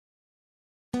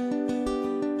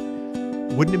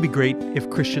Wouldn't it be great if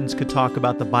Christians could talk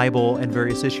about the Bible and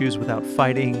various issues without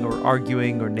fighting or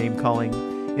arguing or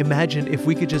name-calling? Imagine if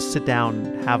we could just sit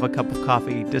down, have a cup of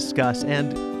coffee, discuss,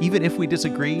 and even if we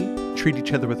disagree, treat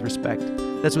each other with respect.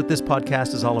 That's what this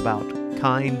podcast is all about.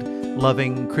 Kind,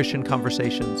 loving Christian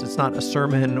conversations. It's not a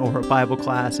sermon or a Bible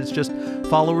class. It's just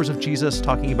followers of Jesus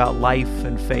talking about life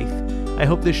and faith. I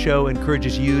hope this show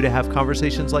encourages you to have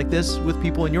conversations like this with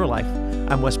people in your life.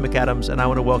 I'm Wes McAdams, and I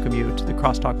want to welcome you to the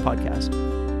CrossTalk podcast.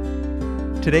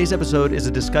 Today's episode is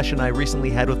a discussion I recently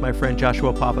had with my friend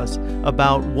Joshua Papas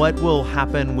about what will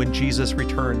happen when Jesus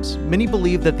returns. Many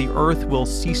believe that the earth will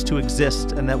cease to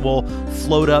exist and that we'll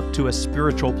float up to a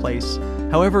spiritual place.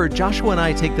 However, Joshua and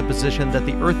I take the position that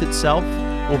the earth itself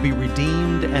will be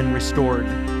redeemed and restored.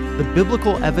 The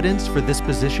biblical evidence for this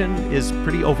position is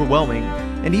pretty overwhelming.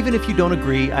 And even if you don't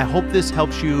agree, I hope this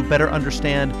helps you better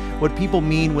understand what people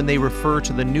mean when they refer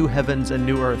to the new heavens and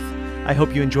new earth. I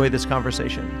hope you enjoy this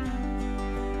conversation.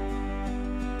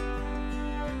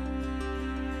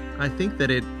 I think that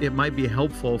it might be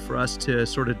helpful for us to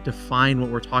sort of define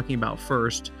what we're talking about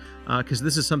first, because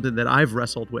this is something that I've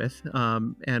wrestled with,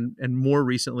 and more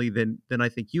recently than I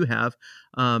think you have.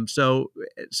 So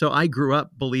I grew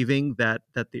up believing that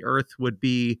the earth would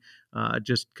be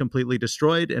just completely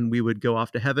destroyed and we would go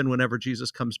off to heaven whenever Jesus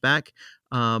comes back.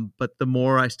 But the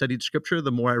more I studied Scripture,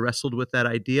 the more I wrestled with that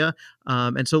idea.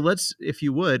 And so let's, if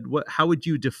you would, how would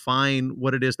you define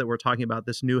what it is that we're talking about,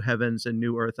 this new heavens and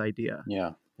new earth idea?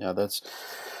 Yeah, that's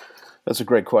a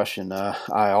great question.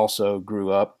 I also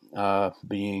grew up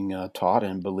being taught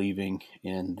and believing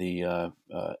in the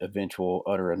eventual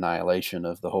utter annihilation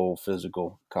of the whole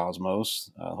physical cosmos,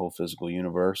 whole physical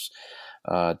universe,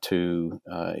 to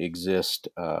exist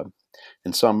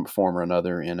in some form or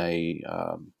another in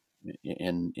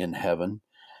heaven.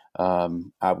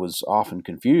 I was often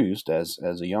confused as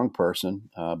a young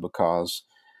person because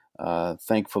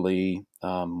thankfully,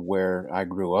 where I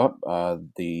grew up,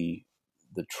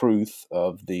 the truth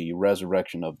of the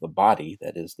resurrection of the body,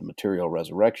 that is the material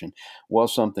resurrection,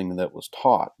 was something that was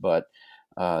taught. But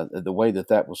the way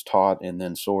that was taught and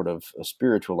then sort of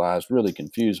spiritualized really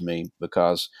confused me,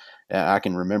 because I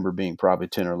can remember being probably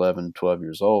 10 or 11, 12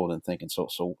 years old and thinking,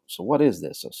 so what is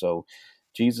this? So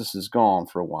Jesus is gone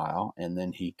for a while, and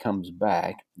then he comes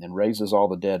back and raises all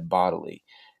the dead bodily.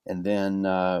 And then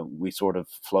we sort of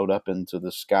float up into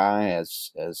the sky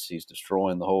as he's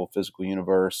destroying the whole physical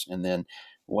universe. And then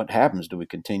what happens? Do we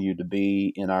continue to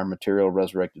be in our material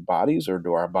resurrected bodies, or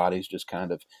do our bodies just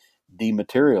kind of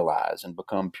dematerialize and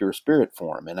become pure spirit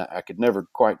form? And I could never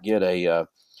quite get a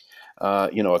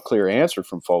clear answer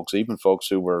from folks, even folks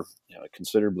who were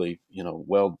considerably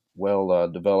well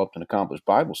developed and accomplished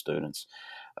Bible students.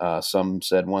 Some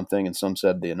said one thing and some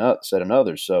said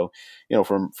another. So,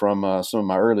 from some of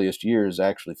my earliest years,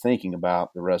 actually thinking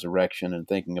about the resurrection and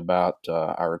thinking about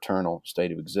our eternal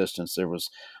state of existence, there was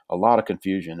a lot of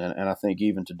confusion. And I think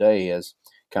even today, as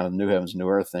kind of the new heavens, new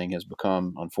earth thing has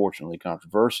become, unfortunately,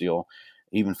 controversial,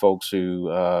 even folks who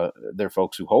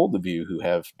hold the view, who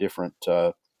have different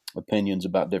opinions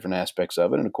about different aspects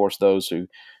of it. And of course, those who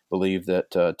believe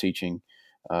that teaching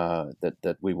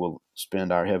that we will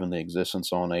spend our heavenly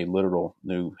existence on a literal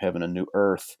new heaven and new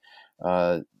earth,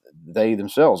 they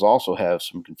themselves also have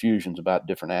some confusions about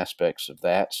different aspects of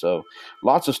that. So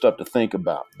lots of stuff to think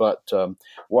about. But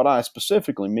what I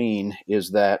specifically mean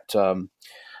is that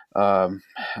I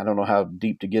don't know how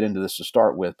deep to get into this to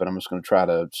start with, but I'm just going to try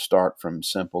to start from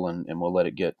simple, and we'll let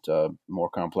it get more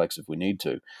complex if we need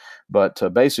to. But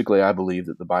basically, I believe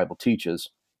that the Bible teaches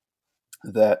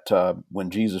that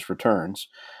when Jesus returns,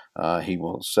 he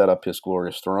will set up his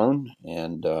glorious throne,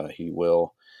 and he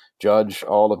will judge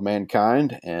all of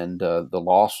mankind, and the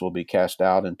lost will be cast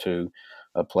out into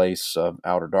a place of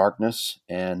outer darkness,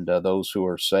 and those who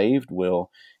are saved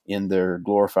will, in their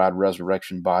glorified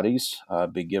resurrection bodies,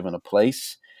 be given a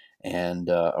place and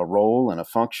a role and a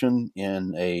function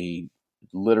in a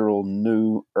literal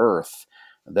new earth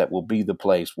that will be the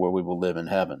place where we will live in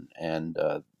heaven. And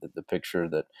the picture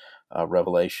that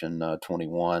Revelation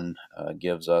 21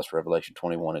 gives us, Revelation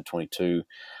 21 and 22,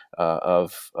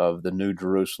 of the New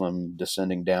Jerusalem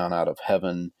descending down out of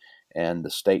heaven, and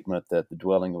the statement that the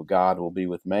dwelling of God will be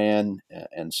with man,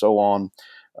 and so on,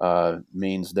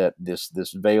 means that this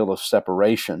veil of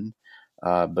separation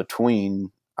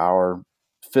between our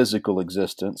physical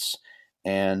existence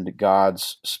and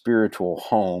God's spiritual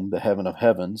home, the heaven of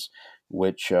heavens,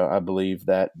 which I believe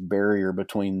that barrier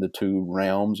between the two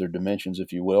realms or dimensions,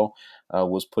 if you will,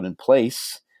 was put in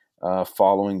place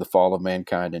following the fall of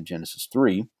mankind in Genesis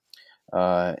 3.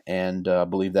 and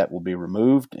believe that will be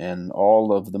removed, and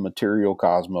all of the material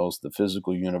cosmos, the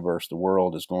physical universe, the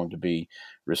world is going to be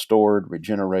restored,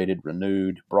 regenerated,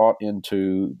 renewed, brought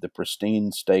into the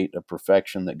pristine state of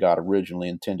perfection that God originally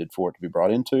intended for it to be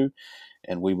brought into,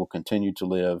 and we will continue to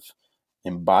live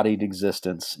embodied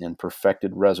existence in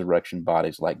perfected resurrection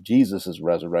bodies like Jesus's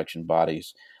resurrection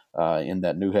bodies in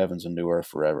that new heavens and new earth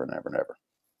forever and ever and ever.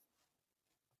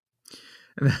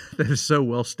 That is so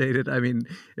well stated. I mean,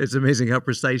 it's amazing how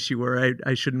precise you were.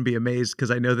 I shouldn't be amazed because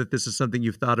I know that this is something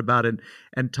you've thought about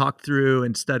and talked through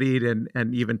and studied and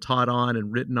even taught on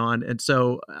and written on. And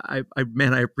so I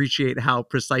appreciate how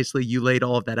precisely you laid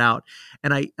all of that out.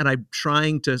 And I'm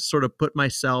trying to sort of put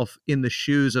myself in the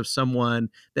shoes of someone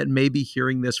that may be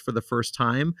hearing this for the first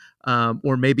time,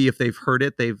 or maybe if they've heard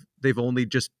it, they've only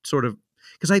just sort of,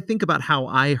 because I think about how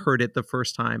I heard it the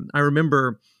first time. I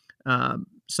remember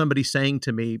somebody saying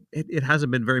to me, it hasn't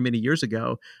been very many years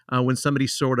ago, when somebody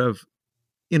sort of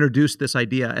introduced this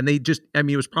idea, and they just, I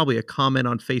mean, it was probably a comment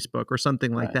on Facebook or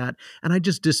something like Right. that, and I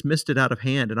just dismissed it out of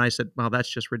hand, and I said, "Well, that's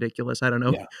just ridiculous. I don't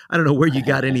know, Yeah. I don't know where you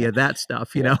got any of that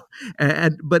stuff, you Yeah. know."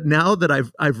 And but now that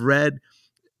I've read,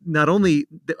 not only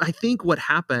I think what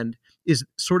happened is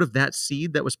sort of that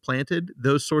seed that was planted,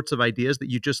 those sorts of ideas that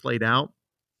you just laid out,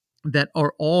 that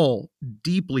are all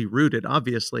deeply rooted,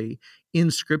 obviously,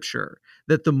 in Scripture,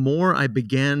 that the more I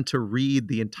began to read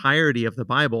the entirety of the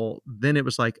Bible, then it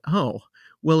was like, oh,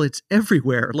 well, it's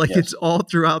everywhere. Like Yes. it's all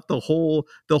throughout the whole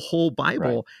Right.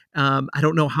 Bible. I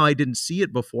don't know how I didn't see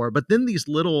it before, but then these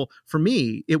little, for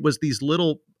me, it was these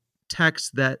little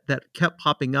texts that kept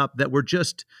popping up that were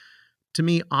just, to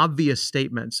me, obvious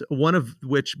statements, one of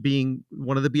which being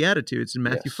one of the Beatitudes in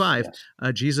Matthew Yes. 5,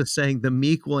 Yes. Jesus saying, the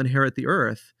meek will inherit the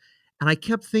earth. And I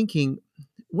kept thinking,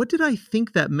 what did I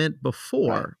think that meant Right.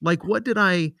 before? Like, what did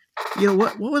I,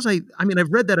 what was I mean,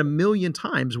 I've read that a million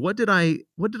times. What did I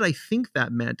think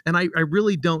that meant? And I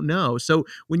really don't know. So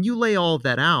when you lay all of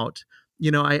that out,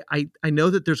 I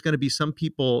know that there's going to be some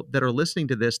people that are listening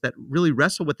to this that really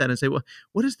wrestle with that and say, well,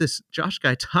 what is this Josh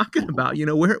guy talking about?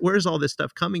 Where's all this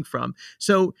stuff coming from?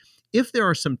 So if there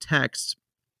are some texts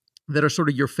that are sort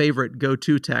of your favorite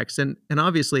go-to texts, and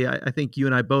obviously I think you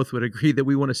and I both would agree that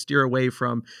we want to steer away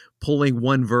from pulling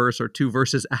one verse or two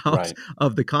verses out Right.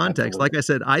 of the context. Like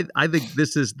Absolutely. I said, I think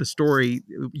this is the story.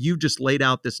 You just laid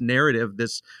out this narrative,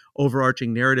 this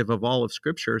overarching narrative of all of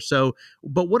Scripture. So,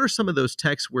 but what are some of those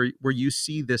texts where you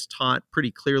see this taught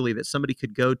pretty clearly that somebody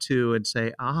could go to and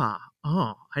say, oh,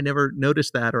 I never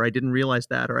noticed that, or I didn't realize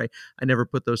that, or I never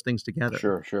put those things together?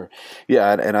 Sure. Sure.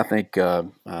 Yeah. And I think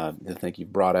you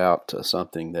brought out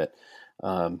something that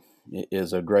um,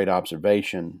 is a great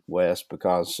observation, Wes,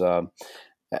 because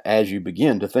as you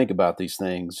begin to think about these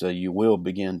things, you will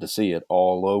begin to see it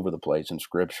all over the place in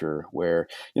Scripture. Where,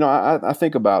 I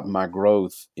think about my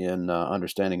growth in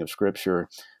understanding of Scripture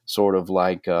sort of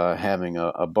like having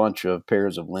a bunch of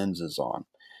pairs of lenses on.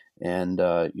 And,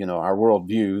 our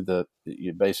worldview,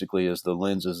 basically is the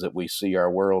lenses that we see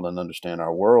our world and understand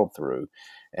our world through.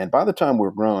 And by the time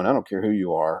we're grown, I don't care who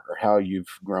you are or how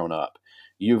you've grown up,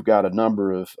 you've got a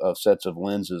number of sets of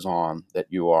lenses on that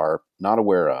you are not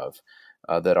aware of,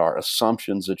 that are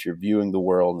assumptions that you're viewing the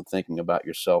world and thinking about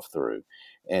yourself through.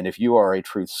 And if you are a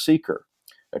truth seeker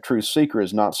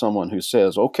is not someone who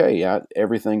says, okay,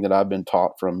 everything that I've been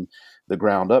taught from the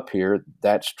ground up here,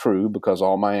 that's true because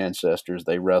all my ancestors,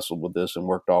 they wrestled with this and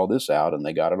worked all this out and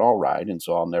they got it all right. And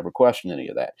so I'll never question any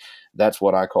of that. That's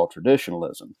what I call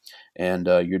traditionalism. And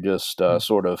you're just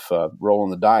sort of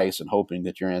rolling the dice and hoping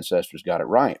that your ancestors got it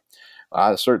right.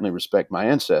 I certainly respect my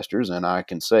ancestors, and I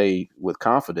can say with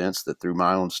confidence that through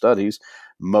my own studies,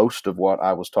 most of what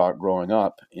I was taught growing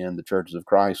up in the churches of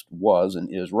Christ was and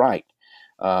is right.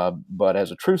 But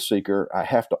as a truth seeker, I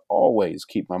have to always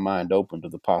keep my mind open to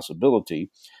the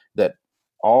possibility that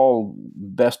all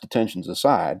best intentions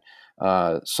aside,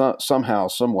 somehow,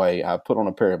 some way, I put on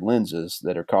a pair of lenses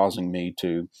that are causing me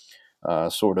to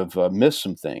sort of miss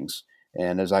some things.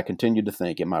 And as I continue to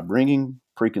think, am I bringing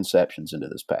preconceptions into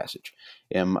this passage?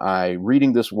 Am I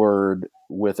reading this word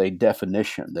with a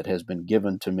definition that has been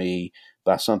given to me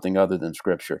by something other than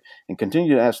Scripture? And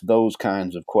continue to ask those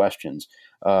kinds of questions.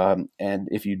 And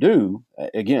if you do,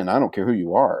 again, I don't care who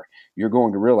you are, you're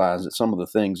going to realize that some of the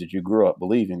things that you grew up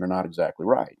believing are not exactly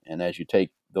right. And as you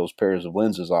take those pairs of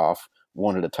lenses off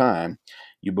one at a time,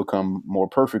 you become more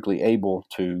perfectly able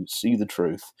to see the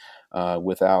truth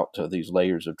without these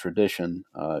layers of tradition,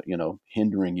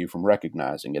 hindering you from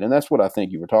recognizing it. And that's what I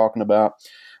think you were talking about.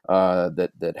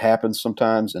 That happens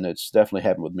sometimes, and it's definitely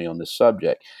happened with me on this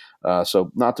subject. So,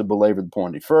 not to belabor the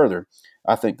point any further,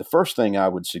 I think the first thing I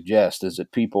would suggest is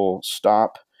that people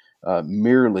stop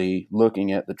merely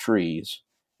looking at the trees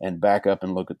and back up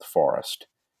and look at the forest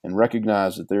and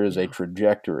recognize that there is a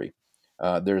trajectory.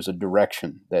 There's a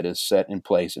direction that is set in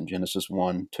place in Genesis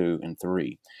 1, 2, and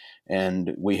 3.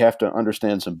 And we have to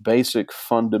understand some basic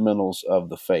fundamentals of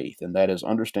the faith, and that is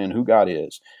understand who God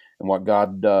is and what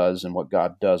God does and what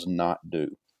God does not do.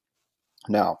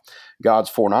 Now, God's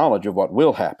foreknowledge of what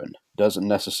will happen doesn't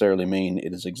necessarily mean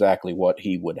it is exactly what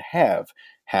he would have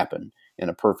happen in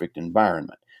a perfect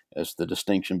environment. It's the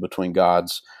distinction between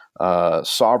God's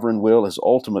sovereign will, his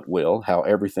ultimate will, how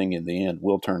everything in the end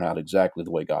will turn out exactly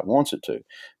the way God wants it to.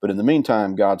 But in the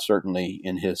meantime, God certainly,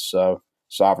 in his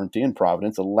sovereignty and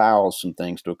providence, allows some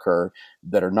things to occur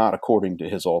that are not according to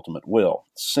his ultimate will.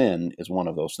 Sin is one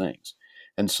of those things.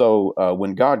 And so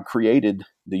when God created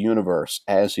the universe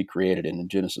as he created it in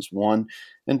Genesis 1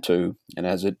 and 2, and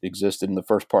as it existed in the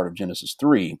first part of Genesis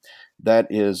 3, that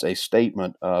is a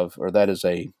statement of, or that is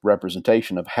a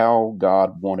representation of how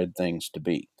God wanted things to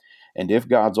be. And if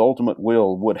God's ultimate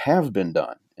will would have been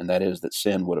done, and that is that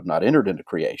sin would have not entered into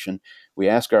creation, we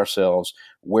ask ourselves,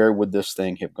 where would this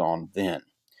thing have gone then?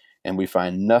 And we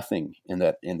find nothing in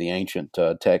the ancient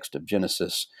text of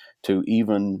Genesis to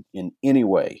even in any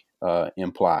way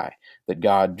imply that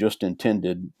God just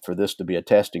intended for this to be a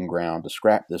testing ground to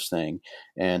scrap this thing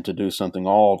and to do something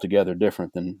altogether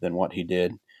different than what he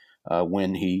did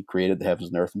when he created the heavens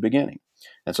and earth in the beginning.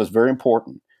 And so it's very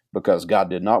important because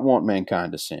God did not want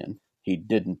mankind to sin. He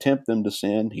didn't tempt them to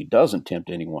sin. He doesn't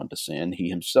tempt anyone to sin. He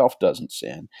himself doesn't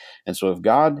sin. And so if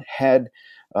God had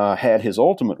his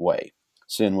ultimate way,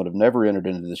 sin would have never entered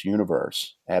into this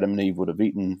universe. Adam and Eve would have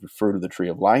eaten the fruit of the tree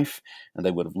of life, and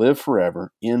they would have lived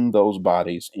forever in those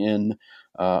bodies in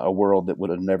a world that would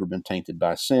have never been tainted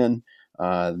by sin.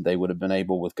 They would have been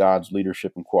able, with God's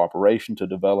leadership and cooperation, to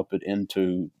develop it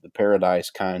into the paradise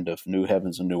kind of new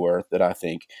heavens and new earth that I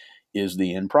think is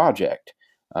the end project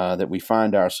that we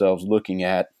find ourselves looking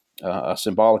at a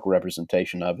symbolic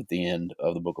representation of at the end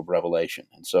of the book of Revelation.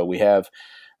 And so we have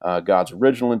God's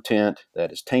original intent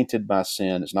that is tainted by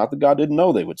sin. It's not that God didn't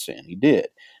know they would sin. He did.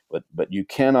 But you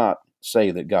cannot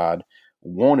say that God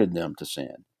wanted them to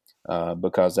sin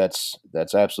because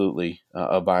that's absolutely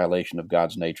a violation of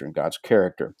God's nature and God's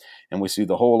character. And we see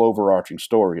the whole overarching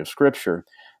story of Scripture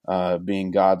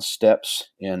being God's steps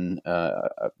in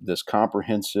this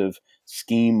comprehensive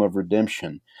scheme of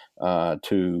redemption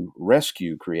to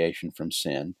rescue creation from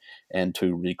sin and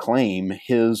to reclaim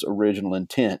his original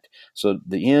intent. So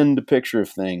the end picture of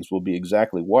things will be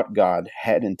exactly what God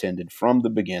had intended from the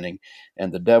beginning,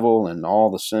 and the devil and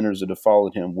all the sinners that have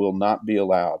followed him will not be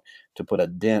allowed to put a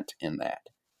dent in that.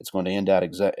 It's going to end out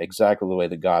exactly the way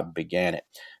that God began it.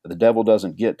 But the devil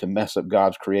doesn't get to mess up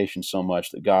God's creation so much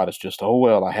that God is just, oh,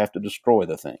 well, I have to destroy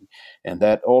the thing. And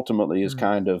that ultimately is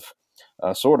kind of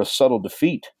a sort of subtle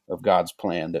defeat of God's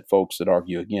plan that folks that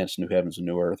argue against new heavens and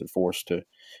new earth are forced to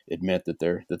admit that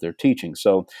they're teaching.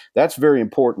 So that's very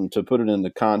important to put it in the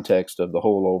context of the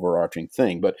whole overarching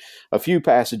thing. But a few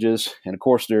passages, and of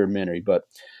course there are many, but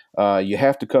you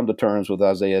have to come to terms with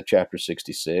Isaiah chapter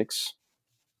 66.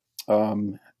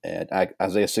 At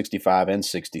Isaiah 65 and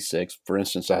 66. For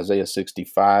instance, Isaiah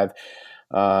 65,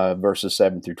 verses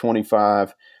 7 through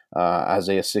 25,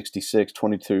 Isaiah 66,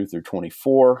 22 through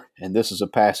 24. And this is a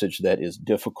passage that is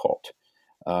difficult.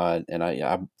 And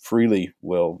I freely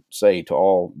will say to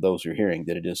all those who are hearing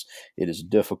that it is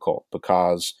difficult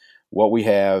because what we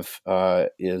have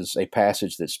is a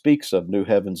passage that speaks of new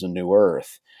heavens and new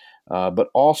earth, but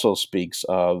also speaks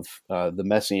of the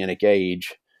Messianic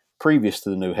age previous to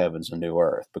the new heavens and new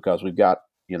earth, because we've got,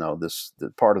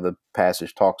 the part of the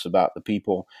passage talks about the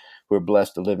people who are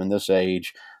blessed to live in this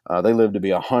age. They live to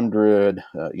be 100.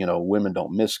 Women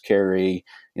don't miscarry.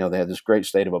 They have this great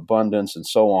state of abundance and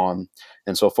so on.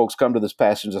 And so folks come to this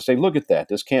passage and say, look at that.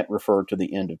 This can't refer to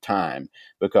the end of time,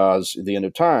 because the end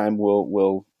of time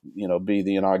will be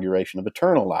the inauguration of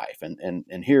eternal life.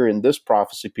 And here in this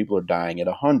prophecy, people are dying at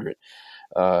 100.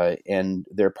 And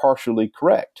they're partially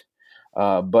correct.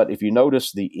 But if you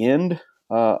notice the end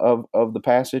of the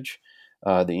passage,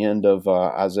 the end of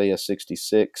Isaiah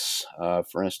 66,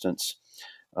 for instance,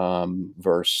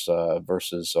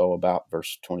 verses about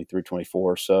verse 23,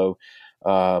 24 or so.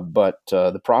 But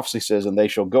the prophecy says, and they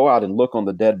shall go out and look on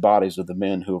the dead bodies of the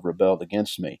men who have rebelled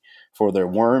against me, for their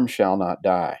worm shall not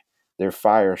die, their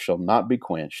fire shall not be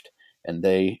quenched, and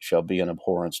they shall be an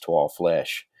abhorrence to all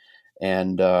flesh.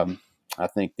 And I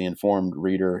think the informed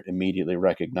reader immediately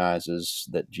recognizes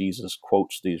that Jesus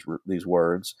quotes these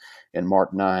words in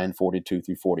Mark 9, 42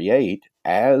 through 48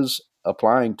 as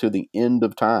applying to the end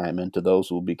of time and to those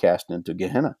who will be cast into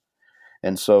Gehenna.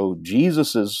 And so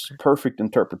Jesus's perfect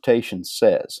interpretation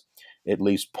says, at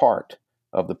least part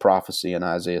of the prophecy in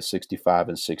Isaiah 65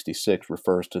 and 66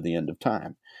 refers to the end of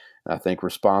time. And I think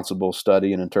responsible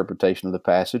study and interpretation of the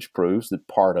passage proves that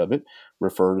part of it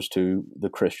refers to the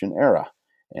Christian era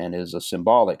and is a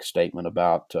symbolic statement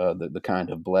about the kind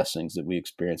of blessings that we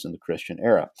experience in the Christian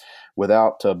era.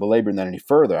 Without belaboring that any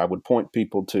further, I would point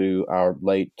people to our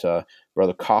late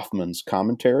Brother Kaufman's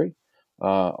commentary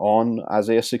on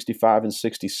Isaiah 65 and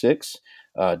 66.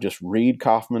 Just read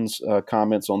Kaufman's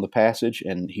comments on the passage,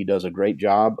 and he does a great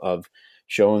job of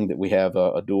showing that we have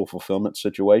a dual fulfillment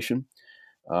situation.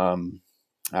 I'm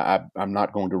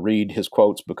not going to read his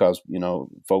quotes because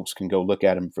folks can go look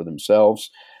at him for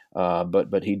themselves.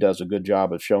 But he does a good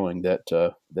job of showing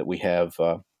that we have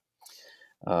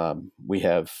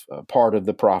part of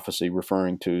the prophecy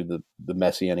referring to the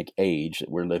messianic age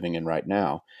that we're living in right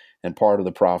now, and part of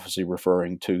the prophecy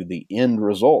referring to the end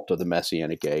result of the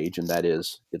messianic age, and that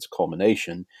is its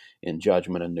culmination in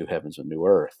judgment and new heavens and new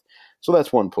earth. So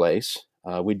that's one place.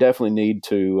 We definitely need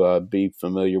to be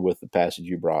familiar with the passage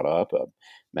you brought up,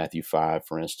 Matthew 5,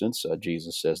 for instance.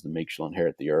 Jesus says the meek shall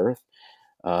inherit the earth.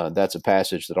 That's a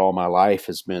passage that all my life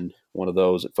has been one of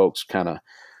those that folks kind of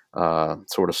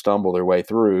sort of stumble their way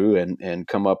through and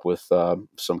come up with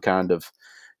some kind of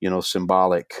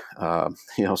symbolic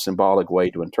way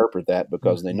to interpret that,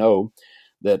 because they know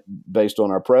that based on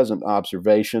our present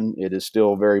observation, it is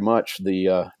still very much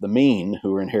the mean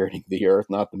who are inheriting the earth,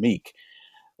 not the meek.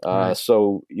 Right.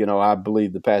 So I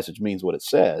believe the passage means what it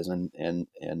says, and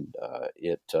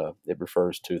it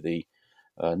refers to the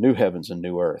new heavens and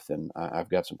new earth. And I've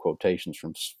got some quotations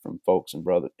from folks in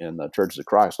the Churches of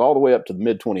Christ all the way up to the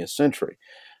mid 20th century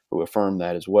who affirm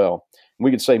that as well. And we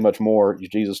could say much more.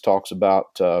 Jesus talks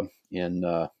about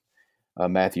in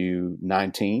Matthew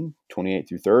 19, 28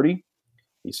 through 30.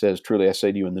 He says, "Truly I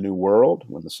say to you, in the new world,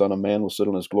 when the Son of Man will sit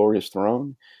on his glorious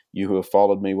throne, you who have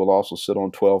followed me will also sit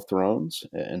on 12 thrones,"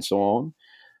 and so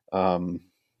on.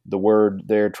 The word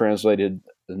there translated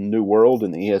the new world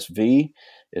in the ESV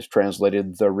is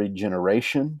translated the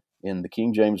regeneration in the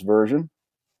King James Version.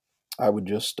 I would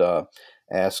just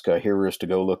ask hearers to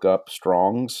go look up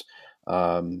Strong's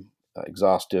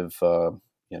exhaustive,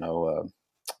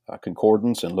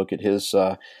 concordance and look at his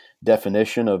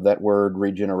definition of that word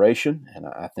regeneration. And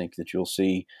I think that you'll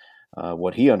see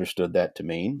what he understood that to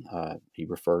mean. He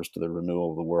refers to the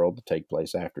renewal of the world to take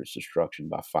place after its destruction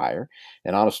by fire.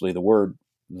 And honestly, the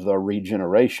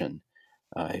regeneration,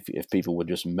 if people would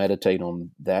just meditate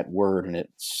on that word in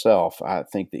itself, I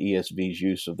think the ESV's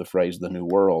use of the phrase "the new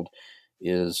world"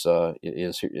 is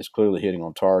clearly hitting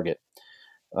on target.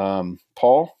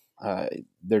 Paul,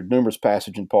 there are numerous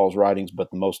passages in Paul's writings,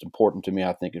 but the most important to me,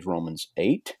 I think, is Romans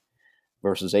 8,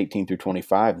 verses 18 through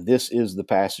 25. This is the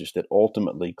passage that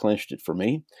ultimately clinched it for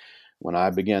me. When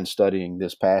I began studying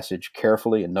this passage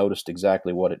carefully and noticed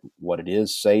exactly what it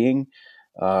is saying,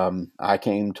 I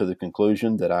came to the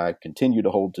conclusion that I continue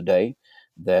to hold today,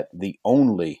 that the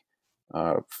only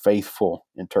faithful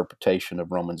interpretation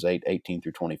of Romans 8, 18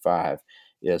 through 25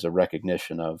 is a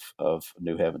recognition of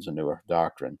new heavens and new earth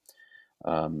doctrine.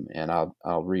 And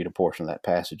I'll read a portion of that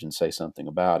passage and say something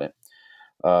about it.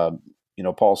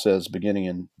 Paul says, beginning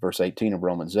in verse 18 of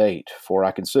Romans 8, "For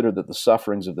I consider that the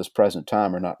sufferings of this present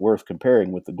time are not worth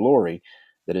comparing with the glory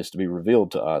that is to be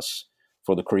revealed to us.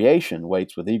 For the creation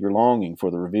waits with eager longing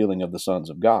for the revealing of the sons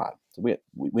of God." So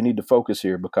we need to focus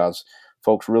here, because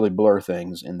folks really blur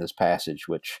things in this passage,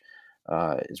 which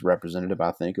is representative,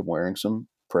 I think, of wearing some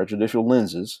prejudicial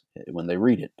lenses when they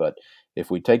read it. But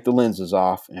if we take the lenses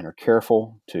off and are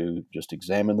careful to just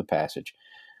examine the passage,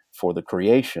 for the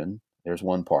creation, there's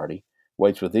one party,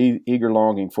 waits with eager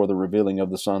longing for the revealing of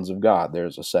the sons of God,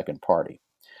 there's a second party.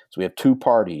 So we have two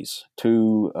parties,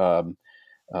 two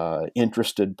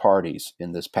interested parties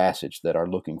in this passage that are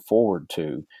looking forward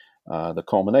to the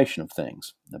culmination of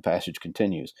things. The passage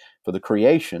continues, "For the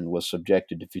creation was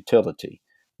subjected to futility,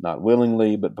 not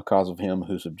willingly, but because of him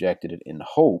who subjected it, in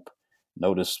hope,"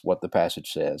 notice what the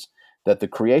passage says, "that the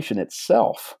creation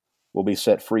itself will be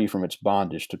set free from its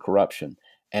bondage to corruption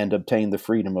and obtain the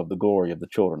freedom of the glory of the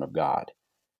children of God."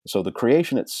 So the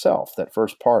creation itself, that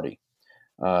first party,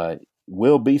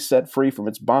 will be set free from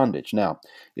its bondage. Now,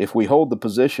 if we hold the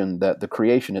position that the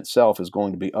creation itself is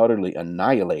going to be utterly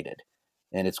annihilated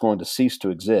and it's going to cease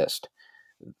to exist,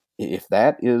 if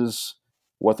that is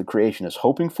what the creation is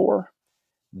hoping for,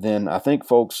 then I think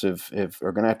folks are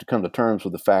going to have to come to terms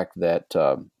with the fact that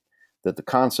that the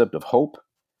concept of hope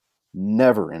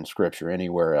never in Scripture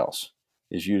anywhere else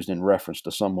is used in reference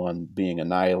to someone being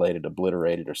annihilated,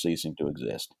 obliterated, or ceasing to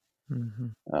exist. hmm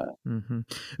Uh, hmm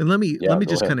And let me go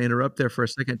just ahead. kind of interrupt there for a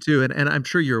second too, and I'm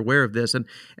sure you're aware of this,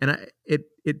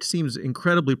 it seems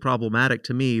incredibly problematic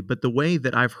to me. But the way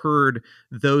that I've heard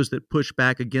those that push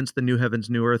back against the new heavens,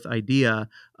 new earth idea,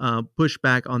 push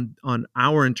back on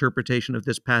our interpretation of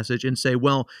this passage and say,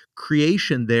 well,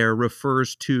 creation there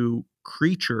refers to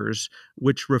creatures,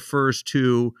 which refers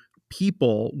to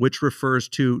people, which refers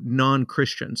to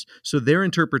non-Christians. So their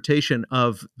interpretation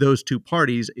of those two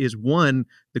parties is one,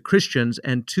 the Christians,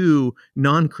 and two,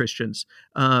 non-Christians.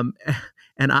 Um,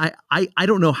 and I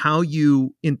don't know how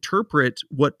you interpret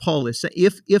what Paul is saying.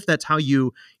 If that's how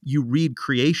you read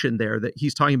creation there, that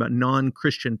he's talking about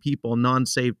non-Christian people,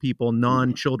 non-saved people, Hmm.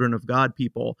 non-children of God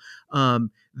people,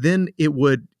 then it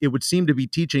would seem to be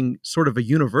teaching sort of a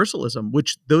universalism,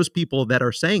 which those people that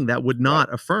are saying that would Right.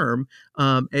 not affirm.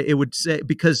 It would say,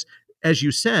 because as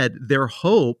you said, their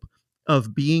hope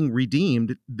of being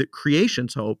redeemed, the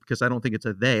creation's hope, because I don't think it's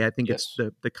a they, I think it's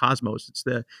Yes. the cosmos, it's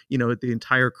the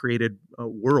entire created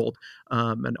world,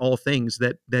 and all things,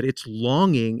 that it's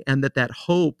longing, and that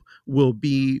hope will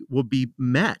be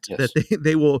met, that Yes.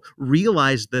 they will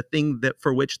realize the thing that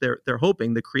for which they're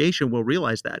hoping, the creation will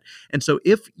realize that. And so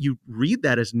if you read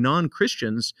that as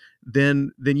non-Christians,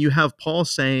 then you have Paul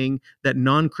saying that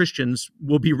non-Christians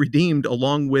will be redeemed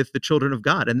along with the children of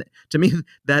God. And to me,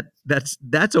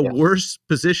 that's a Yes. worse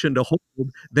position to hold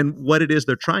than what it is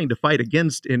they're trying to fight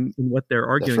against in what they're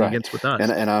That's arguing right. against with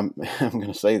And us. I'm I'm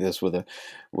going to say this with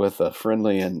a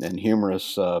friendly and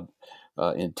humorous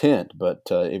intent, but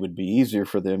it would be easier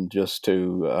for them just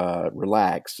to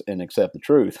relax and accept the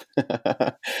truth.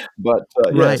 But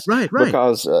Right, yes, right, right.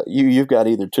 because you've got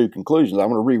either two conclusions. I'm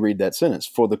going to reread that sentence.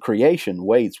 For the creation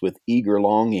waits with eager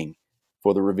longing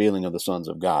for the revealing of the sons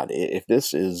of God. If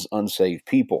this is unsaved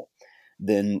people,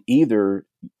 then either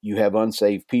you have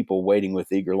unsaved people waiting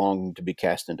with eager longing to be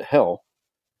cast into hell,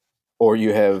 or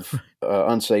you have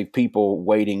unsaved people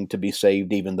waiting to be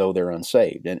saved even though they're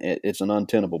unsaved. And it's an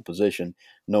untenable position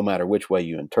no matter which way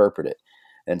you interpret it.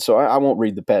 And so I won't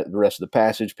read the rest of the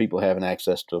passage. People having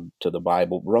access to the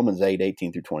Bible, Romans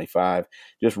 8:18 through 25,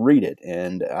 just read it.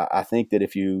 And I think that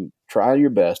if you try your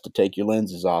best to take your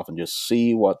lenses off and just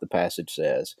see what the passage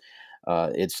says,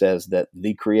 it says that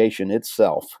the creation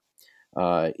itself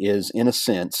is, in a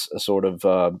sense, a sort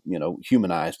of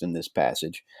humanized in this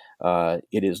passage.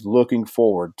 It is looking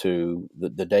forward to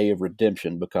the day of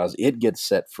redemption because it gets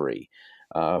set free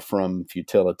from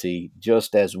futility,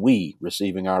 just as we,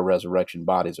 receiving our resurrection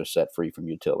bodies, are set free from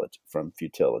utility from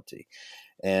futility.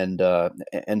 And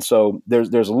so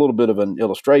there's a little bit of an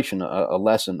illustration, a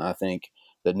lesson I think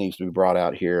that needs to be brought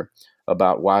out here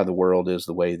about why the world is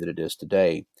the way that it is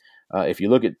today. If you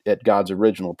look at God's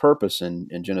original purpose in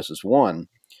Genesis 1,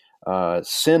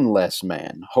 sinless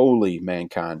man, holy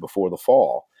mankind before the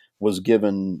fall, was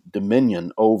given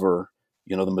dominion over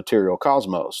the material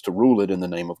cosmos to rule it in the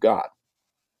name of God.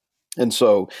 And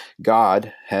so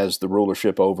God has the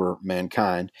rulership over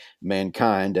mankind.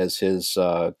 Mankind, as his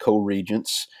co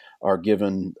regents, are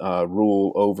given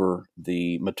rule over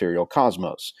the material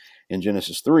cosmos. In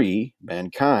Genesis 3,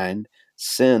 mankind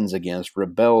sins against,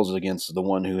 rebels against the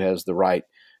one who has the right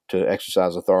to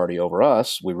exercise authority over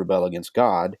us. We rebel against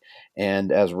God.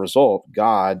 And as a result,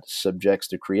 God subjects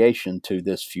the creation to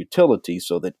this futility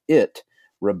so that it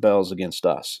rebels against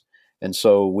us. And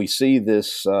so we see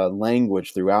this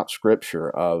language throughout Scripture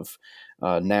of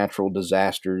natural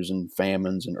disasters and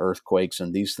famines and earthquakes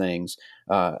and these things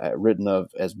written of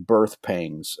as birth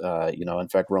pangs. In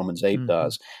fact, Romans 8 Hmm.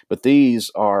 does. But these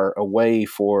are a way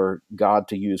for God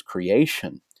to use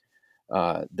creation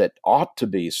that ought to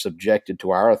be subjected to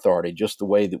our authority, just the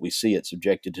way that we see it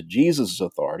subjected to Jesus'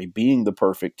 authority, being the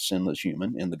perfect, sinless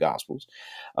human in the Gospels.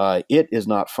 It is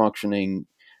not functioning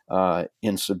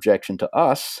in subjection to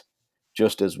us,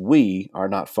 just as we are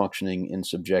not functioning in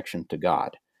subjection to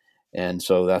God. And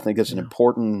so I think it's an Yeah.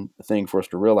 important thing for us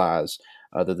to realize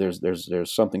that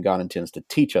there's something God intends to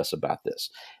teach us about this.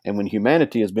 And when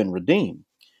humanity has been redeemed,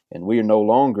 and we are no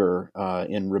longer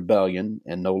in rebellion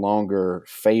and no longer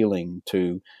failing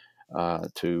to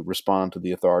respond to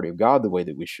the authority of God the way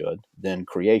that we should, then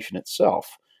creation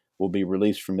itself will be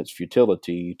released from its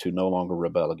futility to no longer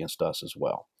rebel against us as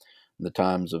well. The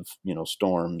times of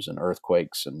storms and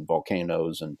earthquakes and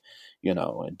volcanoes and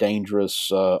dangerous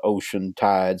ocean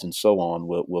tides and so on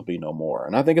will be no more.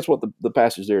 And I think it's what the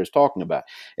passage there is talking about.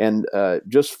 And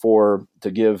just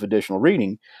to give additional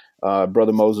reading,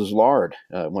 Brother Moses Lard,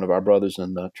 one of our brothers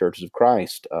in the Churches of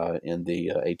Christ in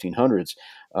the 1800s,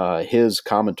 his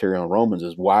commentary on Romans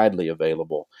is widely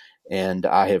available. And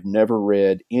I have never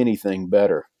read anything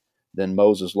better than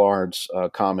Moses Lard's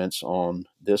comments on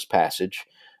this passage.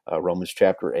 Romans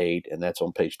chapter 8, and that's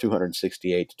on page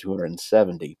 268 to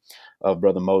 270 of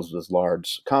Brother Moses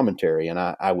Lard's commentary. And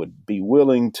I would be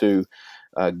willing to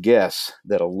guess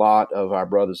that a lot of our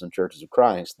brothers in churches of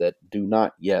Christ that do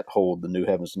not yet hold the new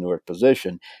heavens and new earth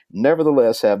position,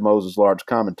 nevertheless have Moses Lard's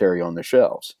commentary on their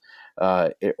shelves.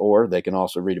 Or they can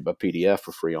also read it by PDF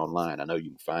for free online. I know you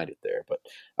can find it there, but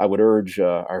I would urge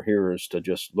our hearers to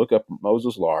just look up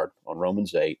Moses Lard on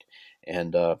Romans 8,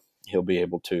 and he'll be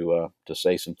able to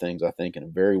say some things, I think, in a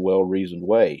very well-reasoned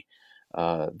way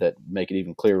that make it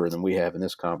even clearer than we have in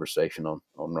this conversation on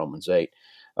Romans 8.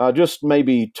 Just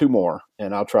maybe two more,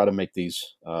 and I'll try to make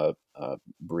these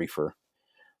briefer.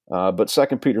 But 2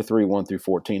 Peter 3, 1 through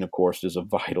 14, of course, is a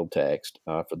vital text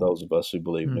for those of us who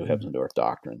believe in New Heavens and New Earth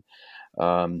doctrine.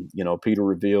 Peter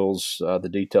reveals the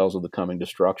details of the coming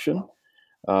destruction.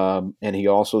 And he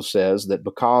also says that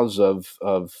because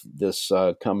of this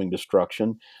coming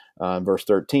destruction, verse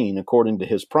 13, according to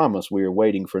his promise, we are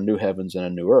waiting for new heavens and a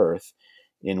new earth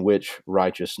in which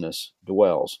righteousness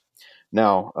dwells.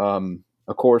 Now,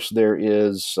 of course, there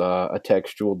is a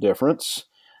textual difference,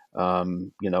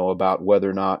 about whether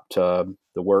or not the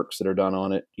works that are done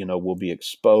on it, will be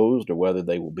exposed or whether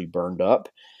they will be burned up.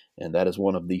 And that is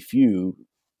one of the few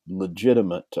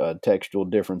legitimate textual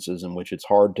differences in which it's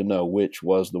hard to know which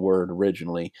was the word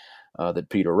originally that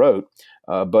Peter wrote.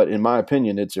 But in my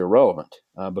opinion, it's irrelevant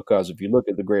because if you look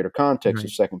at the greater context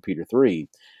of 2 Peter 3,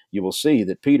 you will see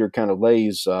that Peter kind of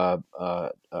lays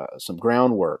some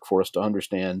groundwork for us to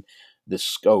understand the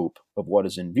scope of what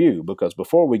is in view. Because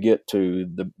before we get to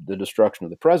the destruction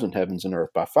of the present heavens and earth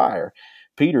by fire,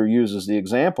 Peter uses the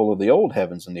example of the old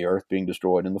heavens and the earth being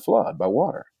destroyed in the flood by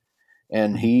water.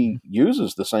 And he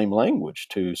uses the same language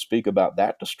to speak about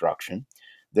that destruction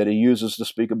that he uses to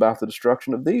speak about the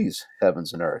destruction of these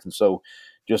heavens and earth. And so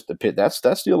just that's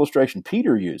the illustration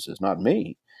Peter uses, not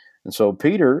me. And so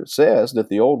Peter says that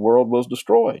the old world was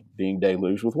destroyed, being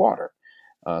deluged with water.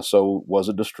 So was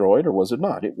it destroyed or was it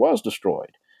not? It was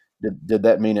destroyed. Did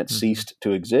that mean it ceased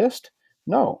to exist?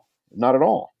 No, not at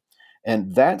all.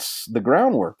 And that's the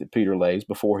groundwork that Peter lays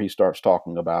before he starts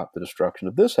talking about the destruction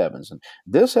of this heavens. And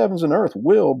this heavens and earth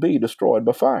will be destroyed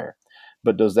by fire.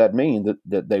 But does that mean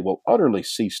that they will utterly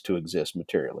cease to exist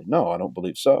materially? No, I don't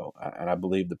believe so. And I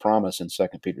believe the promise in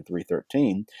 2 Peter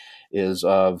 3:13 is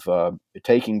of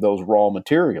taking those raw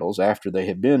materials after they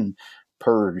have been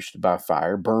purged by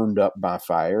fire, burned up by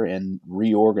fire, and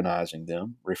reorganizing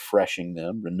them, refreshing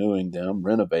them, renewing them,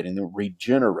 renovating them,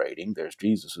 regenerating, there's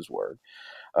Jesus' word,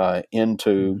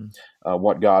 into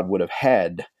what God would have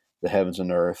had the heavens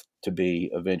and earth to be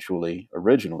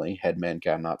originally, had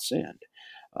mankind not sinned.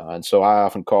 And so I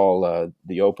often call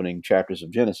the opening chapters of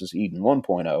Genesis Eden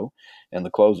 1.0 and the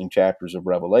closing chapters of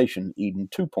Revelation Eden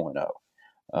 2.0.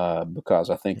 Because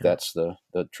I think that's the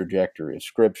trajectory of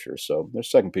Scripture. So there's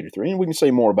 2 Peter 3, and we can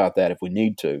say more about that if we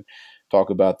need to. Talk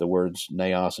about the words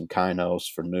neos and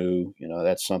kainos for new.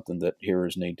 That's something that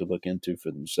hearers need to look into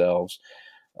for themselves.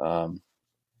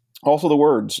 Also, the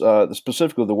words,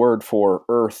 specifically the word for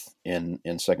earth in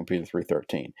 2 Peter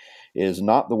 3:13, is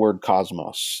not the word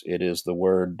cosmos. It is the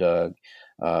word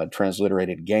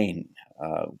transliterated gain.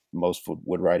 Most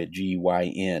would write it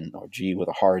G-Y-N, or G with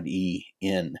a hard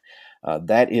E-N.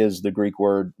 That is the Greek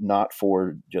word not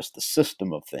for just the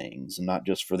system of things, and not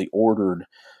just for the ordered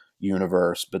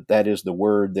universe, but that is the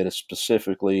word that is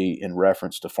specifically in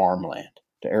reference to farmland,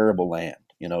 to arable land,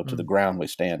 to the ground we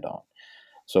stand on.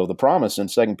 So the promise in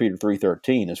 2 Peter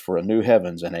 3:13 is for a new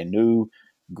heavens and a new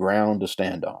ground to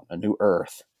stand on, a new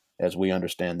earth, as we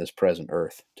understand this present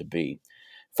earth to be.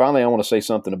 Finally, I want to say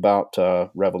something about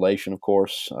Revelation, of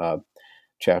course,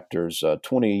 chapters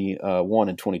 21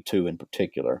 and 22 in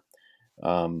particular,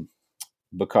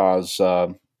 because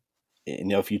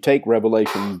if you take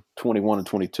Revelation 21 and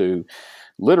 22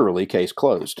 literally, case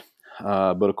closed.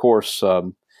 But of course,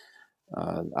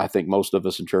 I think most of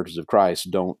us in churches of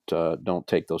Christ don't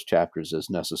take those chapters as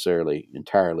necessarily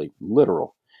entirely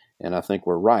literal, and I think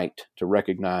we're right to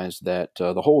recognize that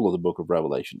the whole of the book of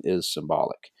Revelation is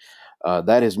symbolic.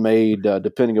 That is made,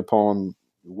 depending upon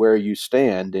where you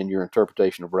stand in your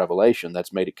interpretation of Revelation,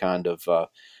 that's made it kind of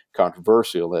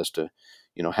controversial as to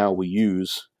how we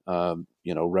use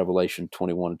Revelation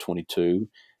 21 and 22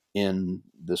 in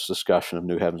this discussion of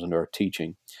New Heavens and Earth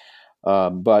teaching.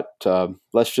 But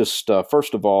let's just,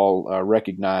 first of all,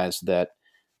 recognize that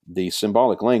the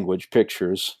symbolic language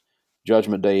pictures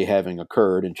Judgment Day having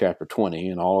occurred in chapter 20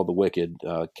 and all the wicked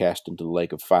cast into the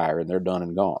lake of fire, and they're done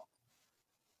and gone.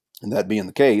 And that being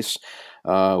the case,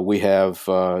 we have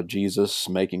Jesus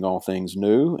making all things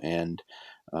new and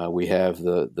We have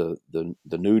the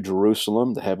New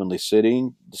Jerusalem, the heavenly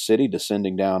city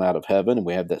descending down out of heaven, and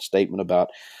we have that statement about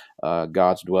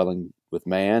God's dwelling with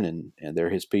man, and they're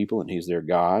his people, and he's their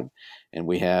God. And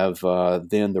we have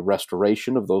then the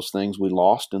restoration of those things we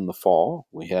lost in the fall.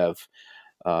 We have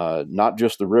not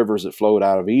just the rivers that flowed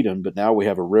out of Eden, but now we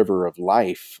have a river of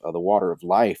life, the water of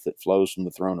life that flows from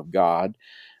the throne of God.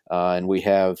 And we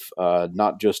have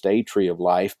not just a tree of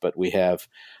life, but we have,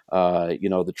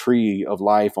 the tree of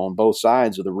life on both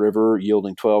sides of the river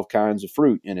yielding 12 kinds of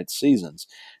fruit in its seasons.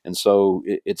 And so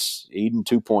it's Eden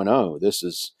 2.0.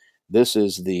 This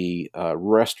is the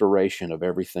restoration of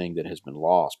everything that has been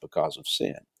lost because of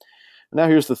sin. Now,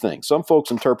 here's the thing. Some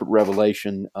folks interpret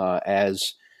Revelation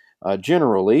as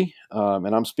generally,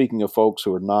 and I'm speaking of folks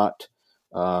who are not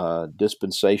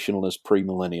dispensationalists,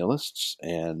 premillennialists,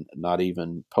 and not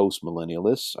even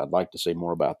postmillennialists. I'd like to say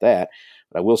more about that,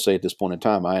 but I will say at this point in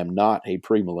time, I am not a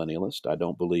premillennialist. I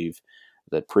don't believe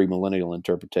that premillennial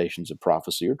interpretations of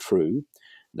prophecy are true.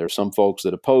 There are some folks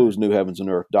that oppose New Heavens and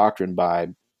Earth doctrine by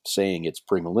saying it's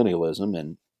premillennialism,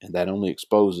 and that only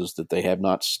exposes that they have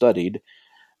not studied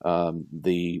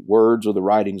the words or the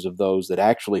writings of those that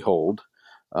actually hold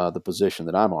the position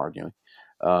that I'm arguing.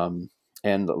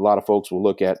 And a lot of folks will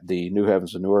look at the New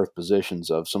Heavens and New Earth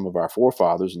positions of some of our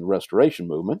forefathers in the Restoration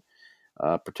movement.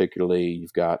 Particularly,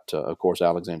 you've got, of course,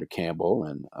 Alexander Campbell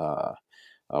and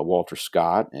Walter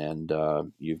Scott, and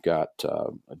you've got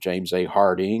James A.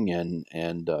 Harding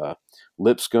and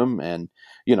Lipscomb, and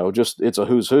just it's a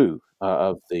who's who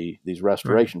of these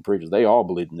Restoration preachers. They all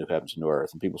believed in New Heavens and New Earth,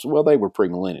 and people say, well, they were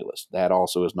premillennialists. That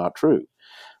also is not true.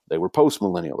 They were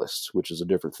postmillennialists, which is a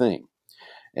different thing.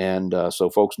 And so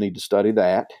folks need to study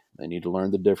that. They need to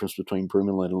learn the difference between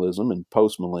premillennialism and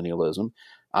postmillennialism.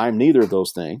 I'm neither of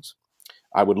those things.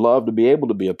 I would love to be able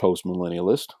to be a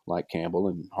postmillennialist like Campbell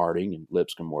and Harding and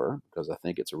Lipscomb were, because I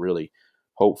think it's a really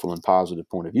hopeful and positive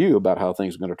point of view about how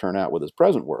things are going to turn out with this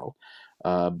present world.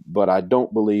 But I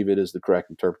don't believe it is the correct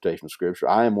interpretation of Scripture.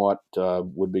 I am what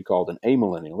would be called an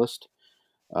amillennialist.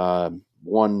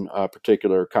 One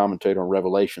particular commentator on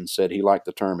Revelation said he liked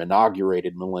the term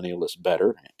inaugurated millennialist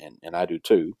better, and I do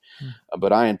too.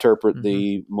 But I interpret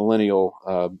the millennial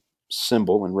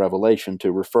symbol in Revelation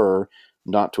to refer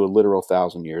not to a literal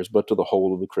 1,000 years, but to the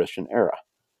whole of the Christian era.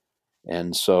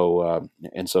 And so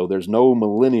there's no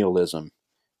millennialism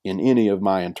in any of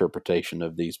my interpretation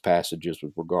of these passages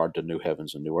with regard to New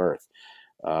Heavens and New Earth.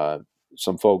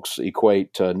 Some folks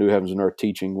equate New Heavens and Earth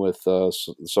teaching with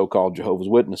so-called Jehovah's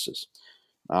Witnesses.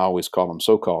 I always call them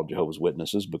so-called Jehovah's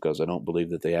Witnesses because I don't believe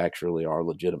that they actually are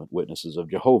legitimate witnesses of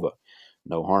Jehovah.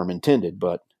 No harm intended,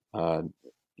 but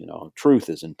truth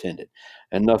is intended.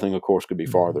 And nothing, of course, could be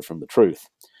farther from the truth.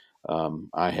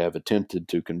 I have attempted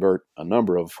to convert a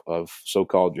number of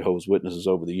so-called Jehovah's Witnesses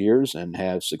over the years and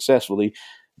have successfully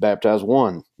baptized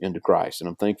one into Christ, and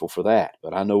I'm thankful for that.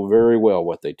 But I know very well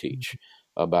what they teach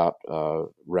about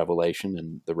Revelation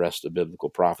and the rest of biblical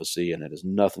prophecy, and it has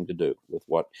nothing to do with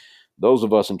what those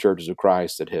of us in churches of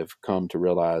Christ that have come to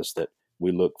realize that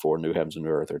we look for New Heavens and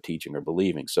New Earth are teaching or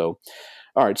believing. So,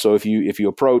 all right, so if you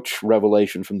approach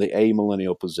Revelation from the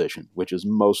amillennial position, which is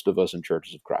most of us in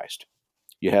churches of Christ,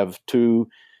 you have two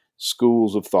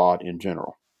schools of thought in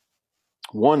general.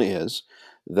 One is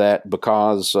that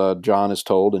because John is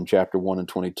told in chapter 1 and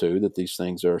 22 that these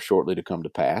things are shortly to come to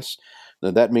pass,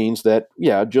 that means that,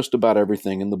 just about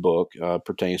everything in the book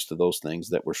pertains to those things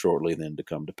that were shortly then to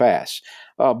come to pass.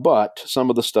 But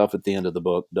some of the stuff at the end of the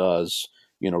book does,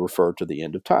 refer to the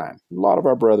end of time. A lot of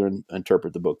our brethren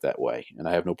interpret the book that way, and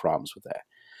I have no problems with that.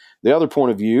 The other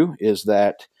point of view is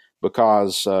that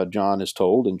because John is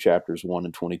told in chapters 1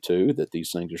 and 22 that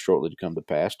these things are shortly to come to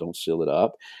pass, don't seal it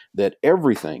up, that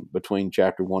everything between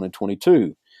chapter 1 and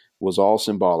 22 was all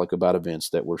symbolic about events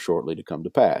that were shortly to come to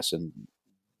pass. And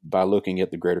by looking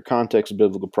at the greater context of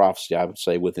biblical prophecy, I would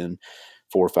say within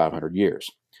 400 or 500 years.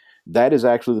 That is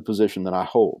actually the position that I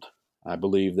hold. I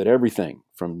believe that everything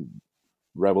from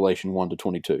Revelation 1 to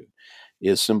 22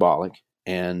 is symbolic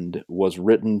and was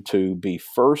written to be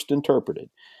first interpreted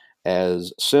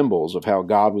as symbols of how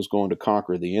God was going to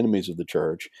conquer the enemies of the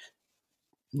church,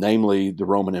 namely the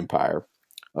Roman Empire,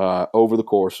 over the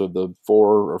course of the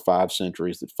 4 or 5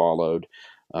 centuries that followed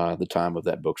the time of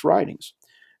that book's writings.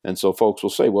 And so folks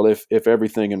will say, well, if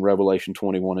everything in Revelation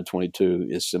 21 and 22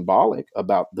 is symbolic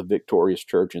about the victorious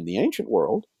church in the ancient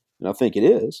world, and I think it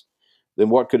is, then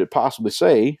what could it possibly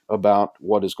say about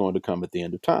what is going to come at the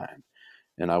end of time?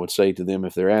 And I would say to them,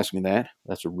 if they're asking that,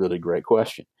 that's a really great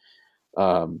question.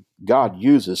 God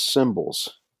uses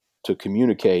symbols to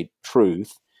communicate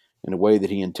truth in a way that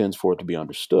he intends for it to be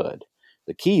understood.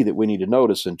 The key that we need to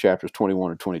notice in chapters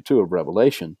 21 and 22 of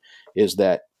Revelation is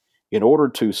that in order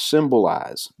to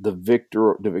symbolize the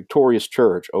victorious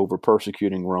church over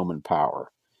persecuting Roman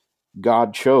power,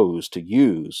 God chose to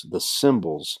use the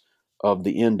symbols of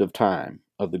the end of time,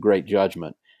 of the great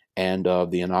judgment, and of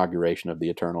the inauguration of the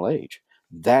eternal age.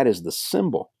 That is the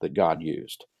symbol that God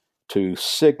used to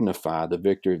signify the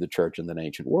victory of the church in the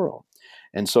ancient world.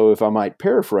 And so, if I might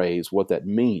paraphrase what that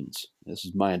means, this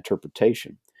is my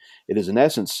interpretation. It is in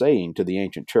essence saying to the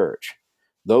ancient church,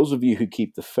 those of you who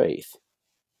keep the faith,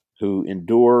 who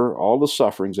endure all the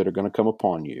sufferings that are going to come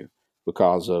upon you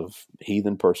because of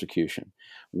heathen persecution,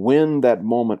 when that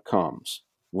moment comes,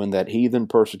 when that heathen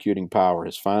persecuting power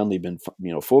has finally been,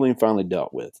 fully and finally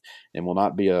dealt with, and will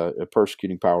not be a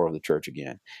persecuting power of the church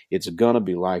again, it's going to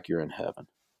be like you're in heaven.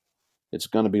 It's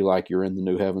going to be like you're in the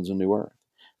new heavens and new earth.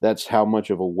 That's how much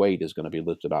of a weight is going to be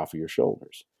lifted off of your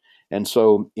shoulders. And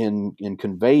so in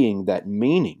conveying that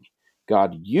meaning,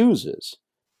 God uses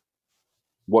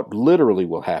what literally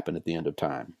will happen at the end of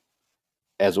time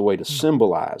as a way to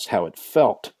symbolize how it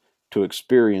felt to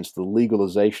experience the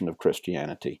legalization of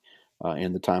Christianity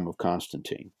in the time of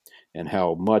Constantine, and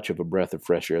how much of a breath of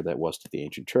fresh air that was to the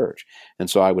ancient church. And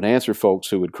so I would answer folks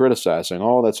who would criticize, saying,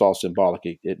 oh, that's all symbolic.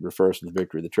 It refers to the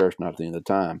victory of the church, not at the end of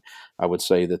the time. I would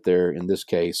say that they're, in this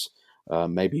case,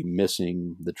 maybe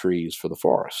missing the trees for the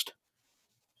forest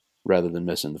rather than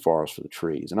missing the forest for the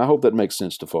trees. And I hope that makes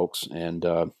sense to folks. And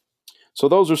so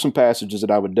those are some passages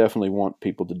that I would definitely want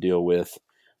people to deal with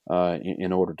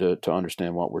in order to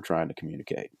understand what we're trying to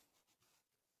communicate.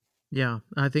 Yeah,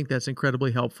 I think that's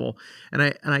incredibly helpful. And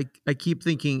I keep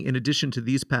thinking, in addition to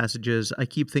these passages, I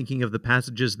keep thinking of the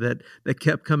passages that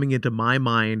kept coming into my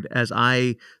mind as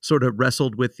I sort of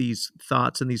wrestled with these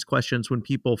thoughts and these questions when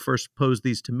people first posed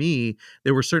these to me.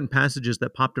 There were certain passages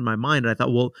that popped in my mind, and I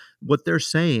thought, well, what they're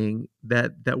saying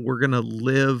that we're going to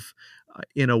live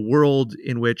in a world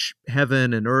in which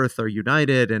heaven and earth are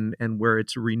united, and where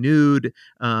it's renewed,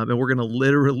 and we're going to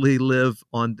literally live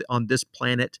on this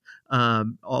planet,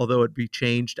 although it be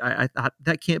changed. I thought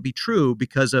that can't be true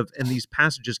because of, and these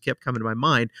passages kept coming to my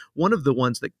mind. One of the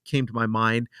ones that came to my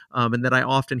mind, and that I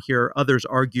often hear others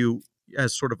argue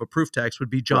as sort of a proof text, would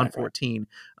be John 14.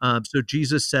 So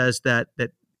Jesus says that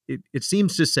it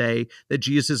seems to say that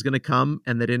Jesus is going to come,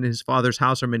 and that in his Father's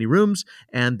house are many rooms,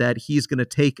 and that he's going to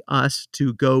take us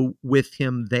to go with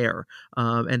him there.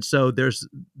 And so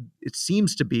it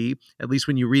seems to be, at least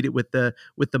when you read it with the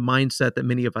mindset that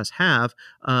many of us have,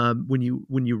 when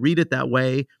you read it that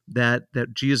way, that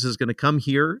Jesus is going to come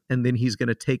here and then he's going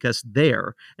to take us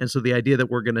there. And so the idea that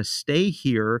we're going to stay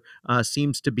here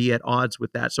seems to be at odds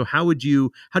with that. So how do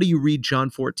you read John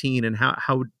 14, and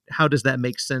how does that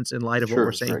make sense in light of what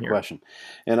we're saying here? Great question.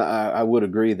 And I would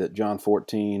agree that John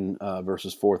 14,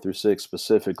 verses 4 through 6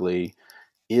 specifically,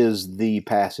 is the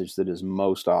passage that is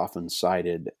most often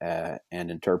cited and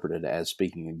interpreted as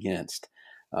speaking against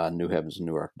New Heavens and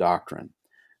New Earth doctrine.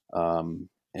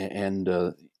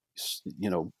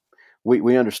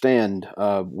 We understand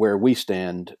where we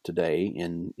stand today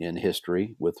in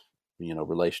history with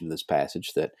relation to this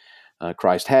passage, that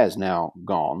Christ has now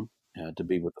gone to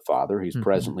be with the Father. He's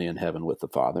presently in heaven with the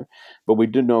Father, but we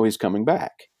do know he's coming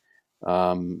back.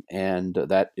 And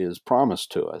that is promised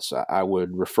to us. I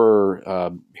would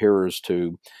refer hearers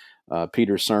to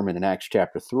Peter's sermon in Acts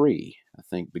chapter 3, I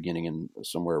think beginning in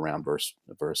somewhere around verse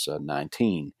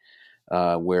 19,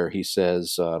 where he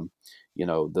says,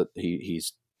 that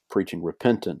he's preaching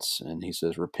repentance, and he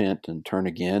says, repent and turn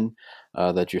again,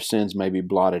 that your sins may be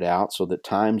blotted out, so that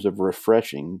times of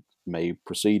refreshing may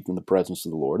proceed from the presence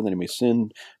of the Lord, and then he may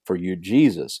send for you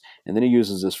Jesus. And then he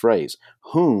uses this phrase,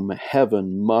 whom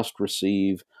heaven must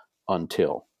receive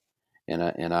until.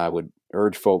 And I would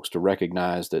urge folks to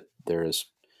recognize that there is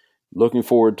looking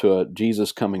forward to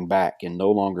Jesus coming back and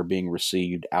no longer being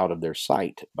received out of their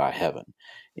sight by heaven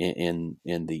in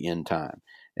the end time.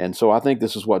 And so I think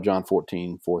this is what John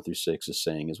 14, 4 through 6 is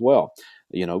saying as well.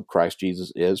 Christ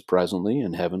Jesus is presently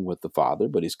in heaven with the Father,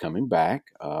 but he's coming back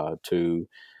to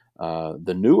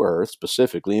the new earth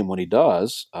specifically. And when he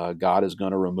does, God is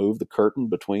going to remove the curtain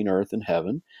between earth and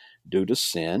heaven due to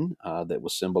sin that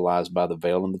was symbolized by the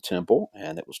veil in the temple,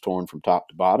 and it was torn from top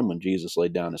to bottom when Jesus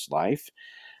laid down his life.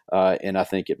 And I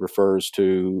think it refers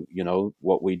to,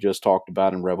 what we just talked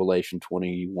about in Revelation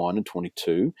 21 and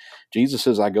 22. Jesus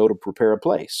says, I go to prepare a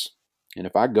place. And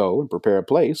if I go and prepare a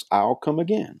place, I'll come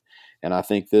again. And I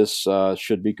think this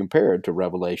should be compared to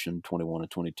Revelation 21 and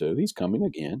 22. He's coming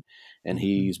again, and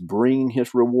he's bringing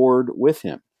his reward with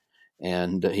him.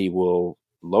 And he will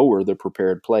lower the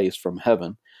prepared place from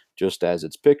heaven, just as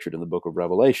it's pictured in the book of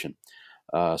Revelation.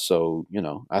 So,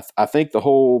 I think the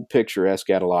whole picture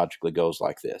eschatologically goes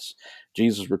like this.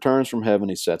 Jesus returns from heaven.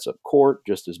 He sets up court,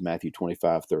 just as Matthew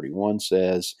 25:31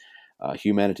 says.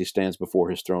 Humanity stands before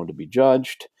his throne to be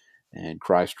judged, and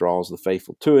Christ draws the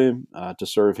faithful to him to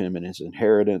serve him in his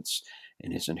inheritance.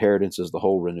 And his inheritance is the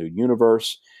whole renewed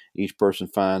universe. Each person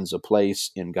finds a place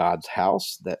in God's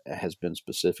house that has been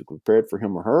specifically prepared for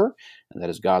him or her, and that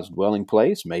is God's dwelling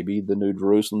place, maybe the New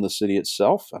Jerusalem, the city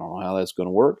itself. I don't know how that's going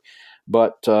to work.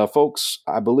 But folks,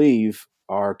 I believe,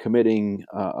 are committing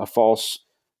a false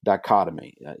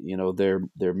dichotomy.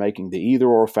 They're making the either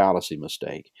or fallacy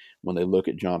mistake when they look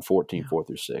at John 14, Yeah. 4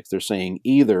 through 6. They're saying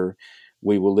either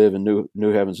we will live in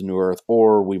new heavens and new earth,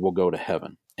 or we will go to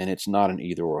heaven. And it's not an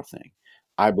either or thing.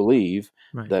 I believe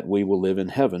Right. that we will live in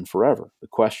heaven forever. The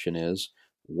question is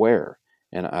where?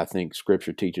 And I think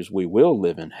Scripture teaches we will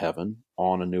live in heaven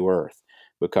on a new earth,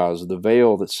 because the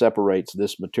veil that separates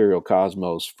this material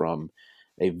cosmos from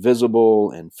a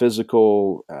visible and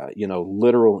physical,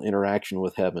 literal interaction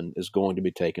with heaven is going to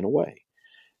be taken away.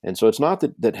 And so it's not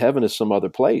that heaven is some other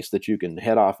place that you can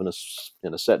head off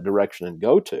in a set direction and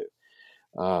go to.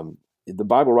 The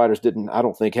Bible writers didn't, I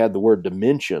don't think, had the word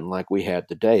dimension like we had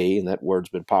today, and that word's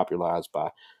been popularized by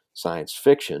science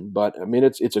fiction. But I mean,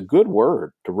 it's a good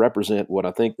word to represent what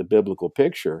I think the biblical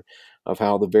picture of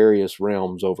how the various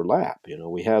realms overlap.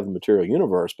 We have the material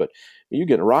universe, but you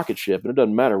get in a rocket ship, and it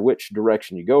doesn't matter which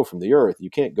direction you go from the earth,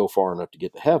 you can't go far enough to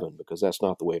get to heaven, because that's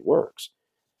not the way it works.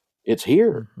 It's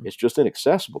here. Mm-hmm. It's just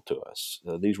inaccessible to us.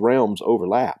 These realms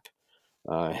overlap.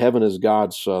 Heaven is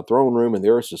God's throne room, and the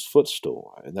earth is his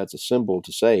footstool. And that's a symbol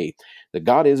to say that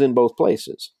God is in both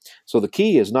places. So the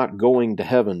key is not going to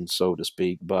heaven, so to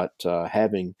speak, but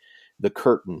having the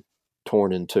curtain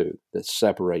torn in two that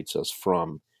separates us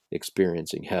from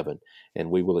experiencing heaven. And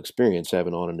we will experience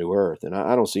heaven on a new earth. And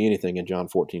I don't see anything in John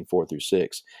 14, 4 through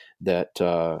 6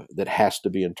 that has to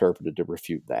be interpreted to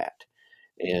refute that.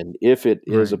 And if it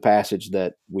is a Right. passage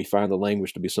that we find the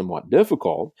language to be somewhat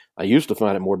difficult, I used to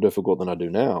find it more difficult than I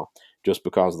do now, just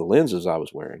because of the lenses I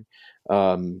was wearing.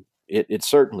 It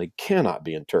certainly cannot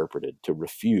be interpreted to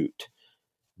refute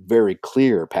very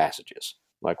clear passages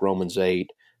like Romans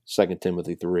 8, 2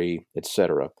 Timothy 3,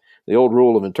 etc. The old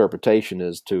rule of interpretation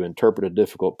is to interpret a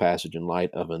difficult passage in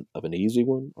light of an easy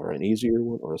one, or an easier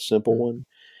one, or a simple Mm-hmm. one.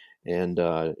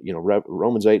 And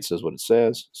Romans 8 says what it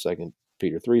says. 2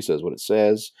 Peter 3 says what it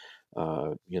says.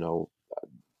 Uh, you know,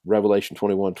 Revelation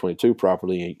 21, 22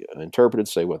 properly interpreted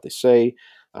say what they say.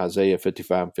 Isaiah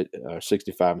 55,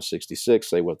 65, and 66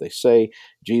 say what they say.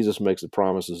 Jesus makes the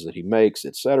promises that he makes,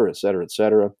 etc., etc.,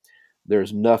 etc.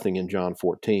 There's nothing in John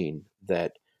 14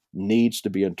 that needs to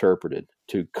be interpreted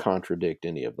to contradict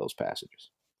any of those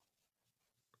passages.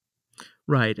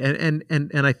 Right. And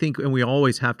I think, and we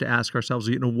always have to ask ourselves,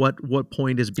 what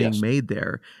point is being Yes. made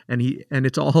there? And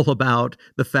it's all about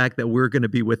the fact that we're going to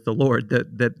be with the Lord,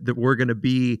 that we're going to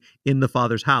be in the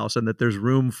Father's house, and that there's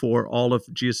room for all of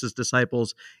Jesus'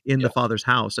 disciples in the Yes. Father's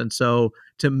house. And so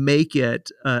to make it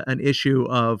an issue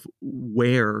of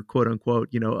where, quote unquote,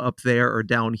 up there or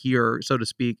down here, so to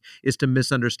speak, is to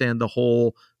misunderstand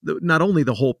not only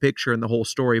the whole picture and the whole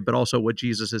story, but also what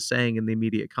Jesus is saying in the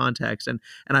immediate context. And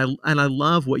I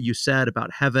love what you said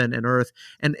about heaven and earth,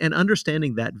 and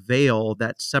understanding that veil,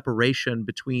 that separation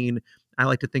between, I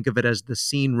like to think of it as the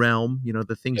seen realm,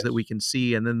 the things that Yes. we can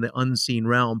see, and then the unseen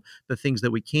realm, the things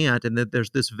that we can't, and that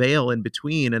there's this veil in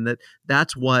between, and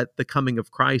that's what the coming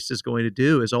of Christ is going to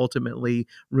do, is ultimately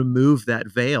remove that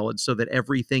veil, and so that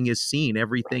everything is seen, Right.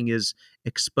 everything is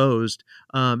exposed,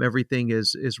 everything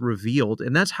is revealed.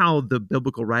 And that's how the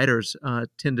biblical writers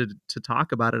tended to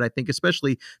talk about it. I think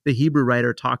especially the Hebrew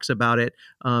writer talks about it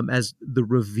as the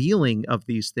revealing of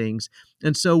these things.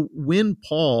 And so when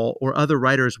Paul or other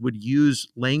writers would use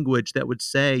language that would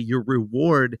say your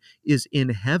reward is in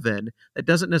heaven, that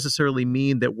doesn't necessarily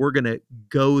mean that we're going to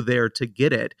go there to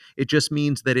get it. It just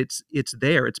means that it's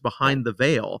there, it's Right. behind the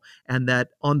veil, and that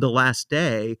on the last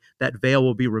day that veil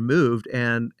will be removed,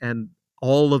 and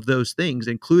all of those things,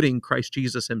 including Christ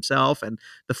Jesus himself and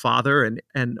the Father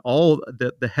and all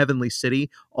the heavenly city,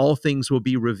 all things will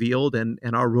be revealed, and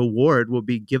our reward will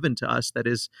be given to us that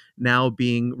is now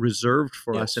being reserved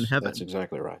for us in Yes. That's heaven.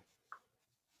 exactly right.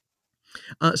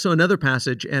 So another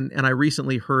passage, and I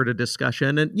recently heard a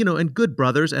discussion, and and good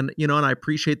brothers, and and I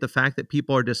appreciate the fact that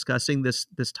people are discussing this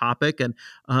topic, and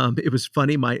it was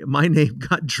funny. My name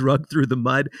got drugged through the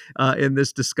mud in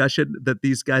this discussion that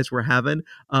these guys were having.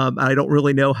 I don't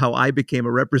really know how I became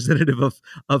a representative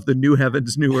of the new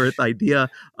heavens, new earth idea,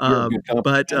 You're in good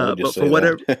company, man. Let me just but for say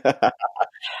whatever, that.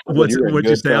 I said you're in what'd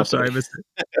you good say? I'm sorry, company. I missed it.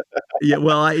 Yeah,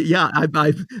 well,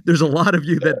 there's a lot of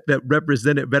you that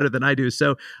represent it better than I do.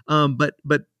 So, but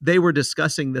they were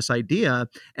discussing this idea,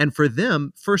 and for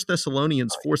them, First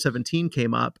Thessalonians 4:17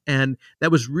 came up, and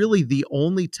that was really the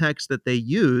only text that they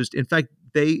used. In fact,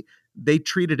 they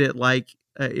treated it like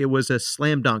it was a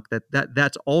slam dunk.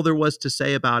 That's all there was to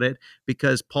say about it,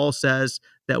 because Paul says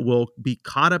that we'll be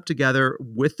caught up together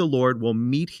with the Lord, we'll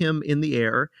meet Him in the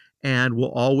air, and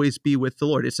will always be with the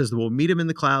Lord. It says that we'll meet Him in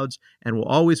the clouds and will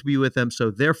always be with them. So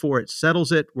therefore, it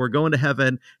settles it. We're going to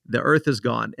heaven. The earth is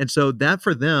gone. And so that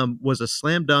for them was a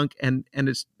slam dunk. And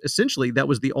it's essentially that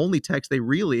was the only text they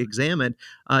really examined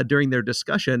during their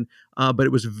discussion. But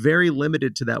it was very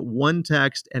limited to that one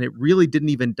text, and it really didn't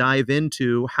even dive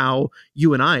into how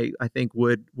you and I think,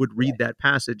 would read that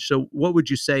passage. So, what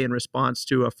would you say in response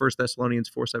to a 1 Thessalonians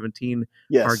 4:17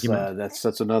 Yes, argument?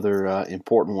 that's another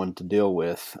important one to deal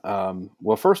with.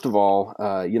 Well, first of all,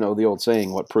 the old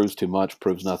saying, "What proves too much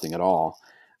proves nothing at all,"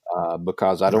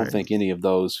 because I don't Right. think any of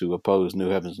those who oppose New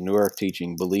Heavens, New Earth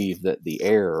teaching believe that the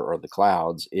air or the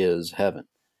clouds is heaven.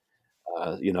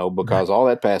 Because Right. all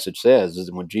that passage says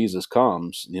is when Jesus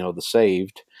comes, the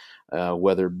saved,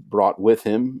 whether brought with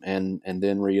him and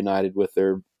then reunited with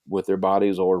their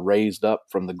bodies or raised up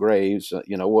from the graves,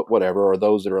 whatever, or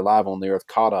those that are alive on the earth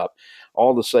caught up,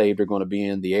 all the saved are going to be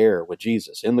in the air with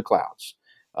Jesus in the clouds.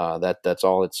 That's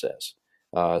all it says.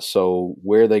 So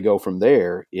where they go from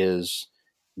there is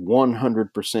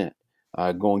 100%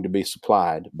 going to be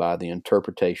supplied by the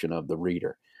interpretation of the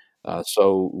reader.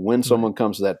 So when Right. someone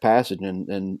comes to that passage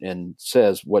and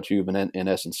says what you've in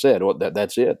essence said, well,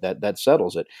 that's it, that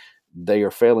settles it. They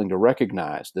are failing to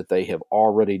recognize that they have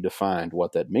already defined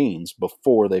what that means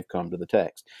before they've come to the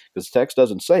text. Because the text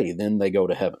doesn't say then they go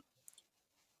to heaven.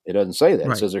 It doesn't say that. It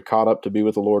Right. says they're caught up to be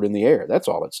with the Lord in the air. That's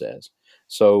all it says.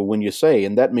 So when you say,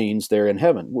 and that means they're in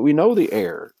heaven, we know the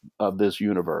air of this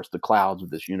universe, the clouds of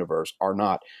this universe, are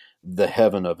not the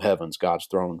heaven of heavens, God's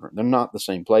throne room. They're not the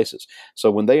same places.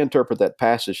 So when they interpret that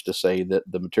passage to say that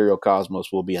the material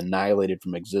cosmos will be annihilated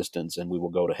from existence and we will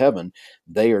go to heaven,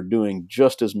 they are doing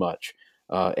just as much.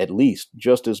 At least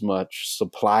just as much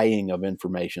supplying of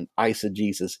information,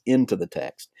 eisegesis into the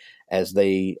text, as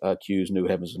they accuse New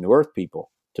Heavens and New Earth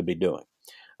people to be doing.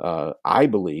 I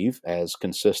believe, as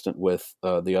consistent with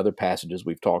the other passages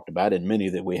we've talked about and many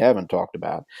that we haven't talked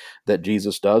about, that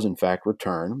Jesus does in fact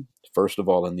return, first of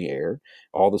all in the air.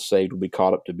 All the saved will be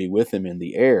caught up to be with him in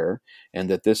the air, and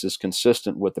that this is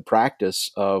consistent with the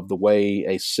practice of the way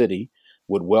a city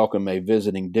would welcome a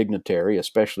visiting dignitary,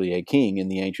 especially a king in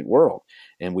the ancient world.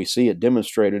 And we see it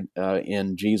demonstrated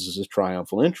in Jesus'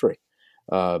 triumphal entry.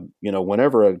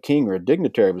 Whenever a king or a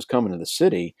dignitary was coming to the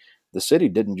city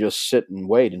didn't just sit and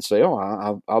wait and say,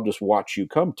 "Oh, I'll just watch you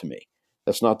come to me."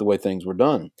 That's not the way things were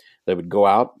done. They would go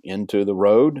out into the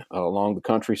road along the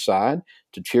countryside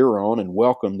to cheer on and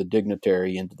welcome the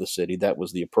dignitary into the city. That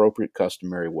was the appropriate,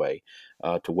 customary way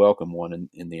to welcome one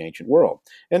in the ancient world.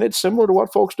 And it's similar to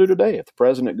what folks do today. If the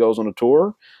president goes on a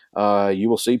tour, you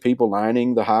will see people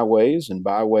lining the highways and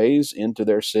byways into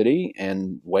their city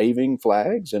and waving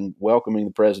flags and welcoming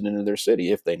the president into their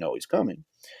city if they know he's coming.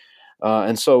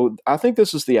 And so I think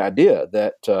this is the idea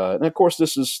that, and of course,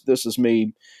 this is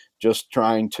me just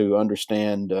trying to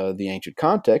understand the ancient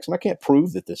context, and I can't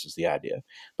prove that this is the idea,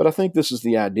 but I think this is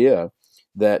the idea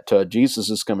that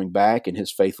Jesus is coming back, and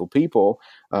his faithful people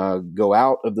go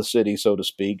out of the city, so to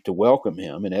speak, to welcome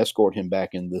him and escort him back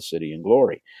into the city in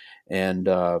glory. And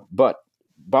but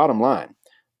bottom line,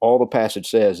 all the passage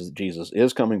says is that Jesus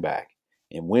is coming back.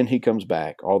 And when he comes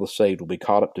back, all the saved will be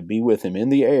caught up to be with him in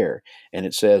the air. And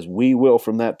it says, we will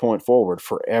from that point forward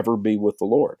forever be with the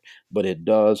Lord. But it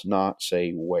does not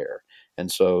say where.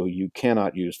 And so you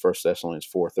cannot use 1 Thessalonians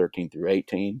 4:13 through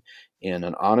 18 in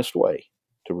an honest way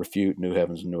to refute New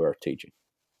Heavens and New Earth teaching.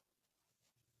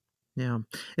 Yeah.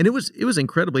 And it was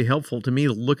incredibly helpful to me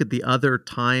to look at the other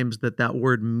times that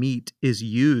word meet is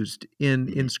used in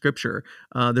Mhm. scripture.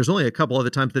 There's only a couple other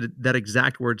times that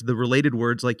exact words, the related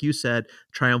words, like you said,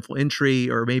 triumphal entry,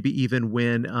 or maybe even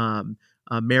when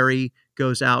Mary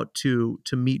goes out to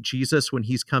meet Jesus when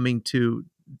he's coming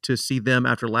to see them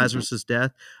after Hmm. Lazarus's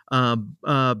death.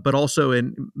 But also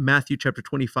in Matthew chapter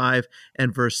 25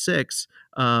 and verse 6,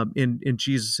 in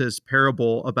Jesus's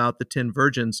parable about the 10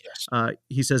 virgins, Yes.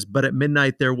 he says, "But at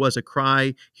midnight there was a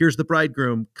cry, 'Here's the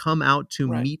bridegroom, come out to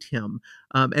Right. meet him.'"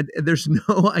 And there's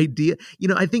no idea.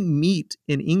 I think meet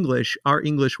in English, our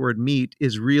English word meet,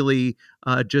 is really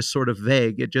just sort of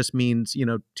vague. It just means,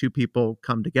 two people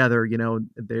come together,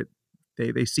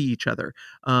 they see each other.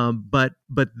 But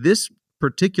this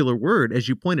particular word, as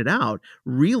you pointed out,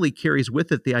 really carries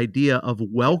with it the idea of Yes.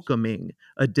 welcoming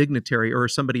a dignitary or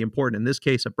somebody important. In this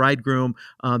case, a bridegroom.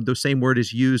 The same word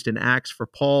is used in Acts for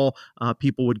Paul.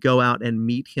 People would go out and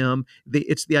meet him.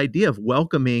 It's the idea of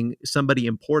welcoming somebody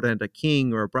important, a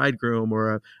king or a bridegroom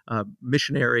or a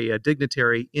missionary, a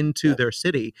dignitary, into Yes. their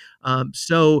city.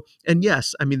 And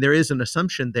yes, I mean, there is an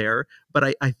assumption there,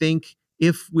 but I think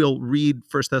if we'll read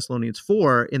First Thessalonians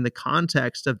 4 in the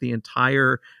context of the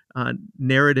entire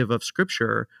narrative of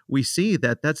Scripture, we see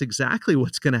that that's exactly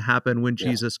what's going to happen when Yes.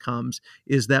 Jesus comes,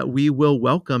 is that we will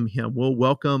welcome him. We'll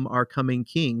welcome our coming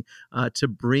king to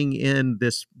bring in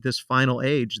this final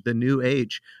age, the new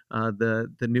age, the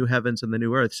new heavens and the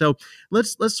new earth. So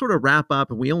let's sort of wrap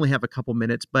up, and we only have a couple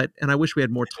minutes, and I wish we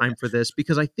had more time for this,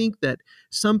 because I think that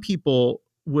some people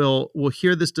will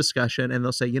hear this discussion and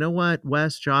they'll say, you know what,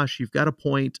 Wes, Josh, you've got a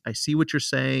point. I see what you're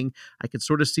saying. I can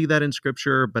sort of see that in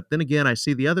Scripture, but then again, I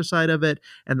see the other side of it.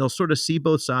 And they'll sort of see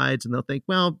both sides and they'll think,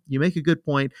 well, you make a good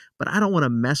point, but I don't want to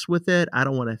mess with it. I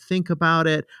don't want to think about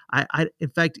it. In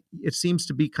fact, it seems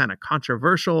to be kind of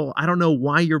controversial. I don't know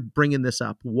why you're bringing this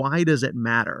up. Why does it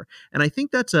matter? And I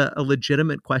think that's a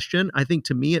legitimate question. I think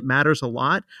to me, it matters a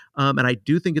lot. And I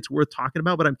do think it's worth talking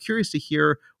about, but I'm curious to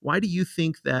hear, why do you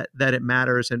think that it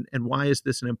matters, and why is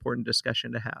this an important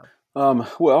discussion to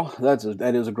have? Well,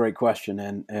 that is a great question,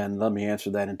 and let me answer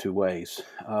that in two ways.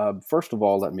 First of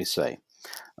all, let me say,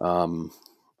 um,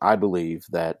 I believe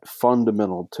that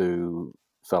fundamental to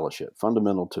fellowship,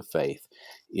 fundamental to faith,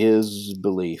 is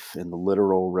belief in the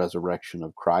literal resurrection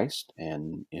of Christ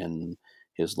and in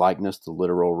his likeness, the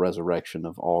literal resurrection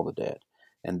of all the dead,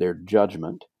 and their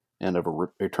judgment and of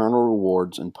eternal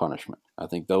rewards and punishment. I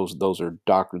think those are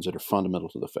doctrines that are fundamental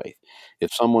to the faith.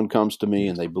 If someone comes to me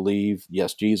and Yes. they believe,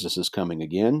 yes, Jesus is coming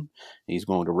again, he's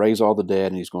going to raise all the dead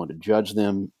and he's going to judge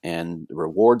them, and the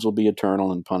rewards will be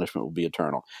eternal and punishment will be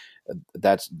eternal.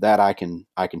 That I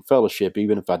can fellowship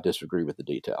even if I disagree with the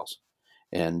details,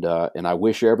 and I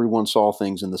wish everyone saw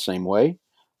things in the same way,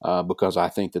 because I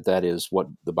think that is what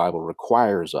the Bible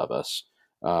requires of us,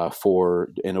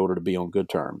 for in order to be on good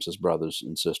terms as brothers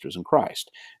and sisters in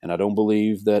Christ. And I don't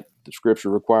believe that the Scripture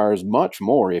requires much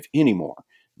more, if any more,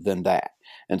 than that.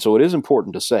 And so it is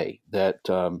important to say that,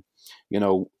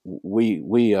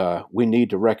 we need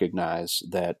to recognize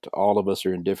that all of us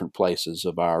are in different places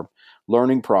of our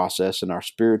learning process and our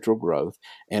spiritual growth,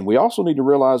 and we also need to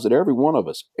realize that every one of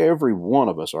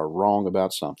us are wrong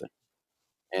about something.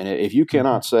 And if you Mhm.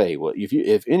 cannot say, well,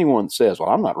 if anyone says, well,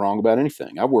 I'm not wrong about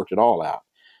anything, I've worked it all out,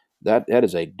 that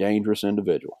is a dangerous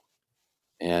individual.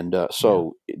 And Yeah.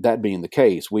 so, that being the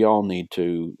case, we all need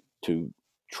to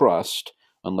trust,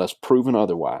 unless proven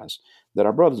otherwise, that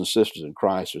our brothers and sisters in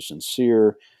Christ are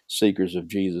sincere seekers of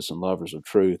Jesus and lovers of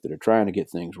truth that are trying to get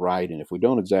things right. And if we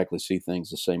don't exactly see things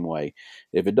the same way,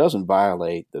 if it doesn't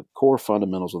violate the core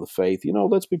fundamentals of the faith,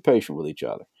 let's be patient with each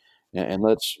other, and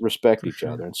let's respect For each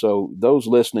other. sure. And so, those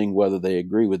listening, whether they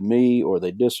agree with me or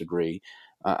they disagree,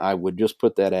 I would just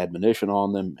put that admonition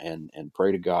on them, and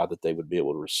pray to God that they would be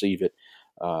able to receive it,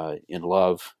 in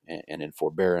love and in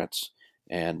forbearance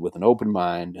and with an open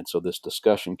mind. And so this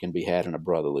discussion can be had in a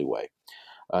brotherly way,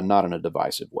 not in a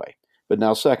divisive way. But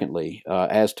now, secondly,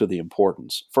 as to the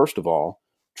importance, first of all,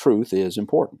 truth is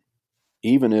important.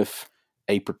 Even if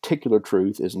a particular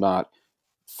truth is not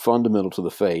fundamental to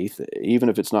the faith, even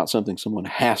if it's not something someone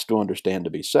has to understand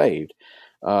to be saved,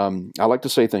 I like to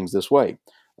say things this way: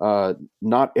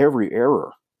 not every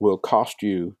error will cost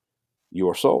you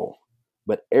your soul,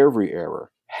 but every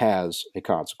error has a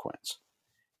consequence.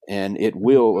 And it Mm.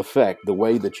 will affect the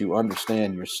way that you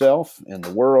understand yourself and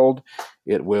the world.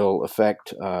 It will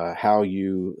affect how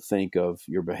you think of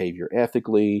your behavior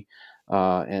ethically,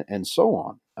 and so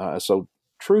on. So,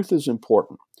 truth is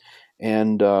important.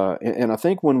 And I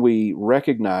think when we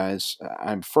recognize,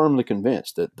 I'm firmly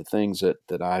convinced that the things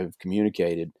that I've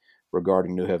communicated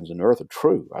regarding new heavens and earth are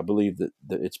true. I believe that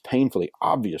it's painfully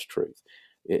obvious truth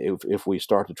if we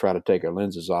start to try to take our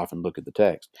lenses off and look at the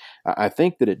text. I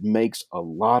think that it makes a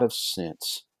lot of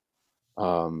sense,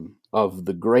 of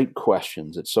the great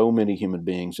questions that so many human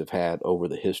beings have had over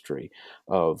the history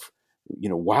of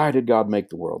why did God make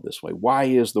the world this way? Why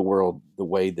is the world the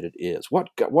way that it is?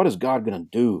 What is God going to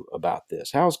do about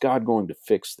this? How is God going to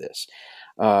fix this?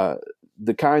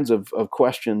 The kinds of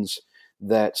questions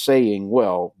that saying,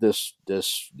 well, this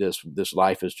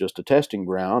life is just a testing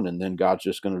ground, and then God's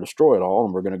just going to destroy it all,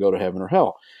 and we're going to go to heaven or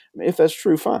hell. I mean, if that's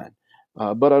true, fine.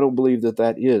 But I don't believe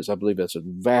that is. I believe that's a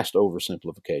vast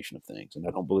oversimplification of things, and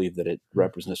I don't believe that it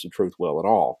represents the truth well at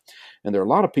all. And there are a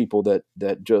lot of people that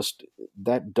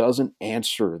doesn't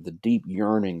answer the deep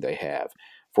yearning they have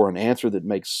for an answer that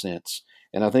makes sense.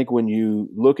 And I think when you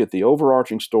look at the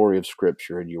overarching story of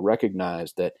Scripture and you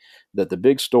recognize that the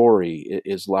big story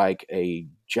is like a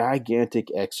gigantic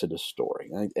Exodus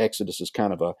story. I think Exodus is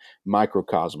kind of a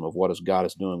microcosm of what God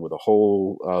is doing with the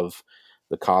whole of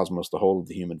the cosmos, the whole of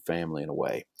the human family in a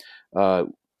way.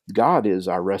 God is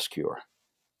our rescuer.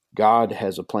 God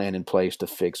has a plan in place to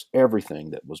fix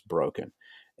everything that was broken,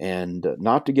 and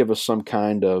not to give us some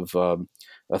kind of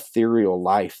ethereal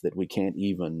life that we can't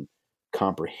even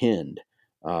comprehend,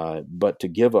 but to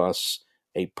give us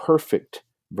a perfect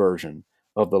version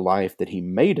of the life that He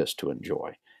made us to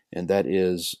enjoy, and that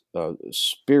is a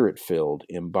spirit-filled,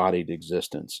 embodied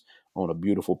existence on a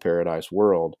beautiful paradise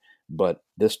world, but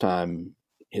this time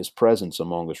His presence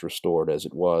among us restored, as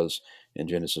it was in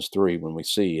Genesis 3 when we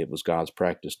see it was God's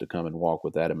practice to come and walk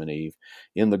with Adam and Eve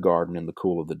in the garden in the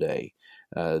cool of the day.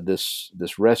 This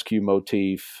rescue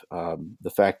motif,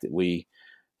 the fact that we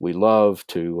love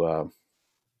to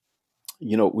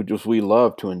we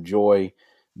love to enjoy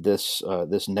this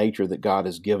nature that God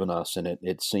has given us, and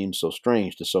it seems so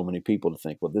strange to so many people to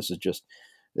think, well, this is just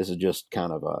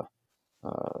kind of a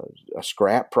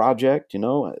scrap project,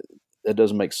 That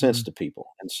doesn't make sense to people.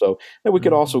 And so we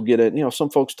could also get it, some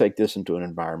folks take this into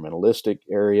an environmentalistic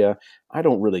area. I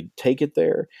don't really take it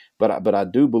there, but I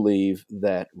do believe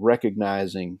that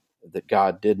recognizing that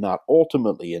God did not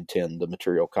ultimately intend the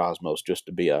material cosmos just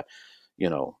to be a,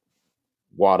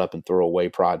 wad up and throw away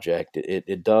project.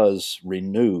 It does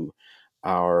renew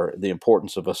the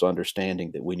importance of us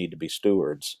understanding that we need to be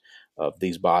stewards of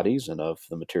these bodies and of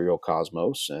the material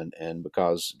cosmos, and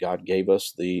because God gave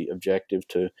us the objective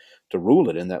to rule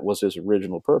it, and that was His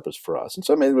original purpose for us. And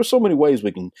so, there's so many ways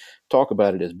we can talk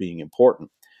about it as being important.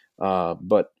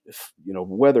 But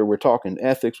whether we're talking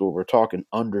ethics or we're talking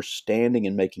understanding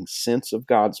and making sense of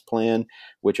God's plan,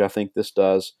 which I think this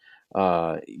does,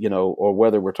 or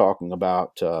whether we're talking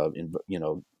about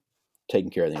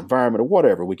taking care of the environment or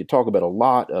whatever, we could talk about a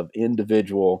lot of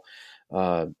individual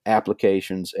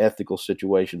applications, ethical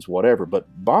situations, whatever.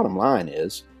 But bottom line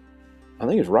is, I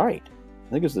think it's right. I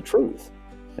think it's the truth,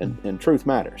 and truth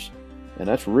matters. And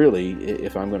that's really,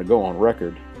 if I'm going to go on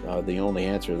record, the only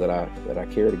answer that I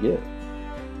care to give.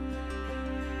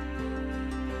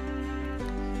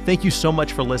 Thank you so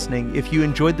much for listening. If you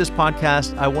enjoyed this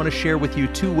podcast, I want to share with you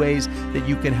 2 ways that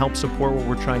you can help support what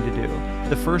we're trying to do.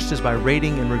 The first is by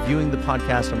rating and reviewing the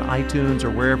podcast on iTunes or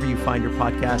wherever you find your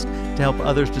podcast to help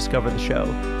others discover the show.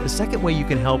 The second way you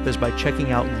can help is by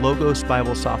checking out Logos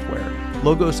Bible Software.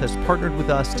 Logos has partnered with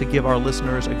us to give our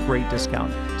listeners a great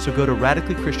discount. So go to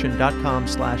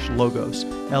radicallychristian.com/logos,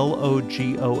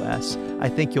 LOGOS. I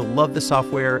think you'll love the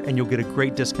software and you'll get a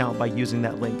great discount by using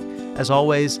that link. As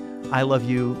always, I love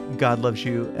you, God loves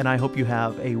you, and I hope you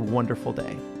have a wonderful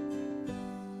day.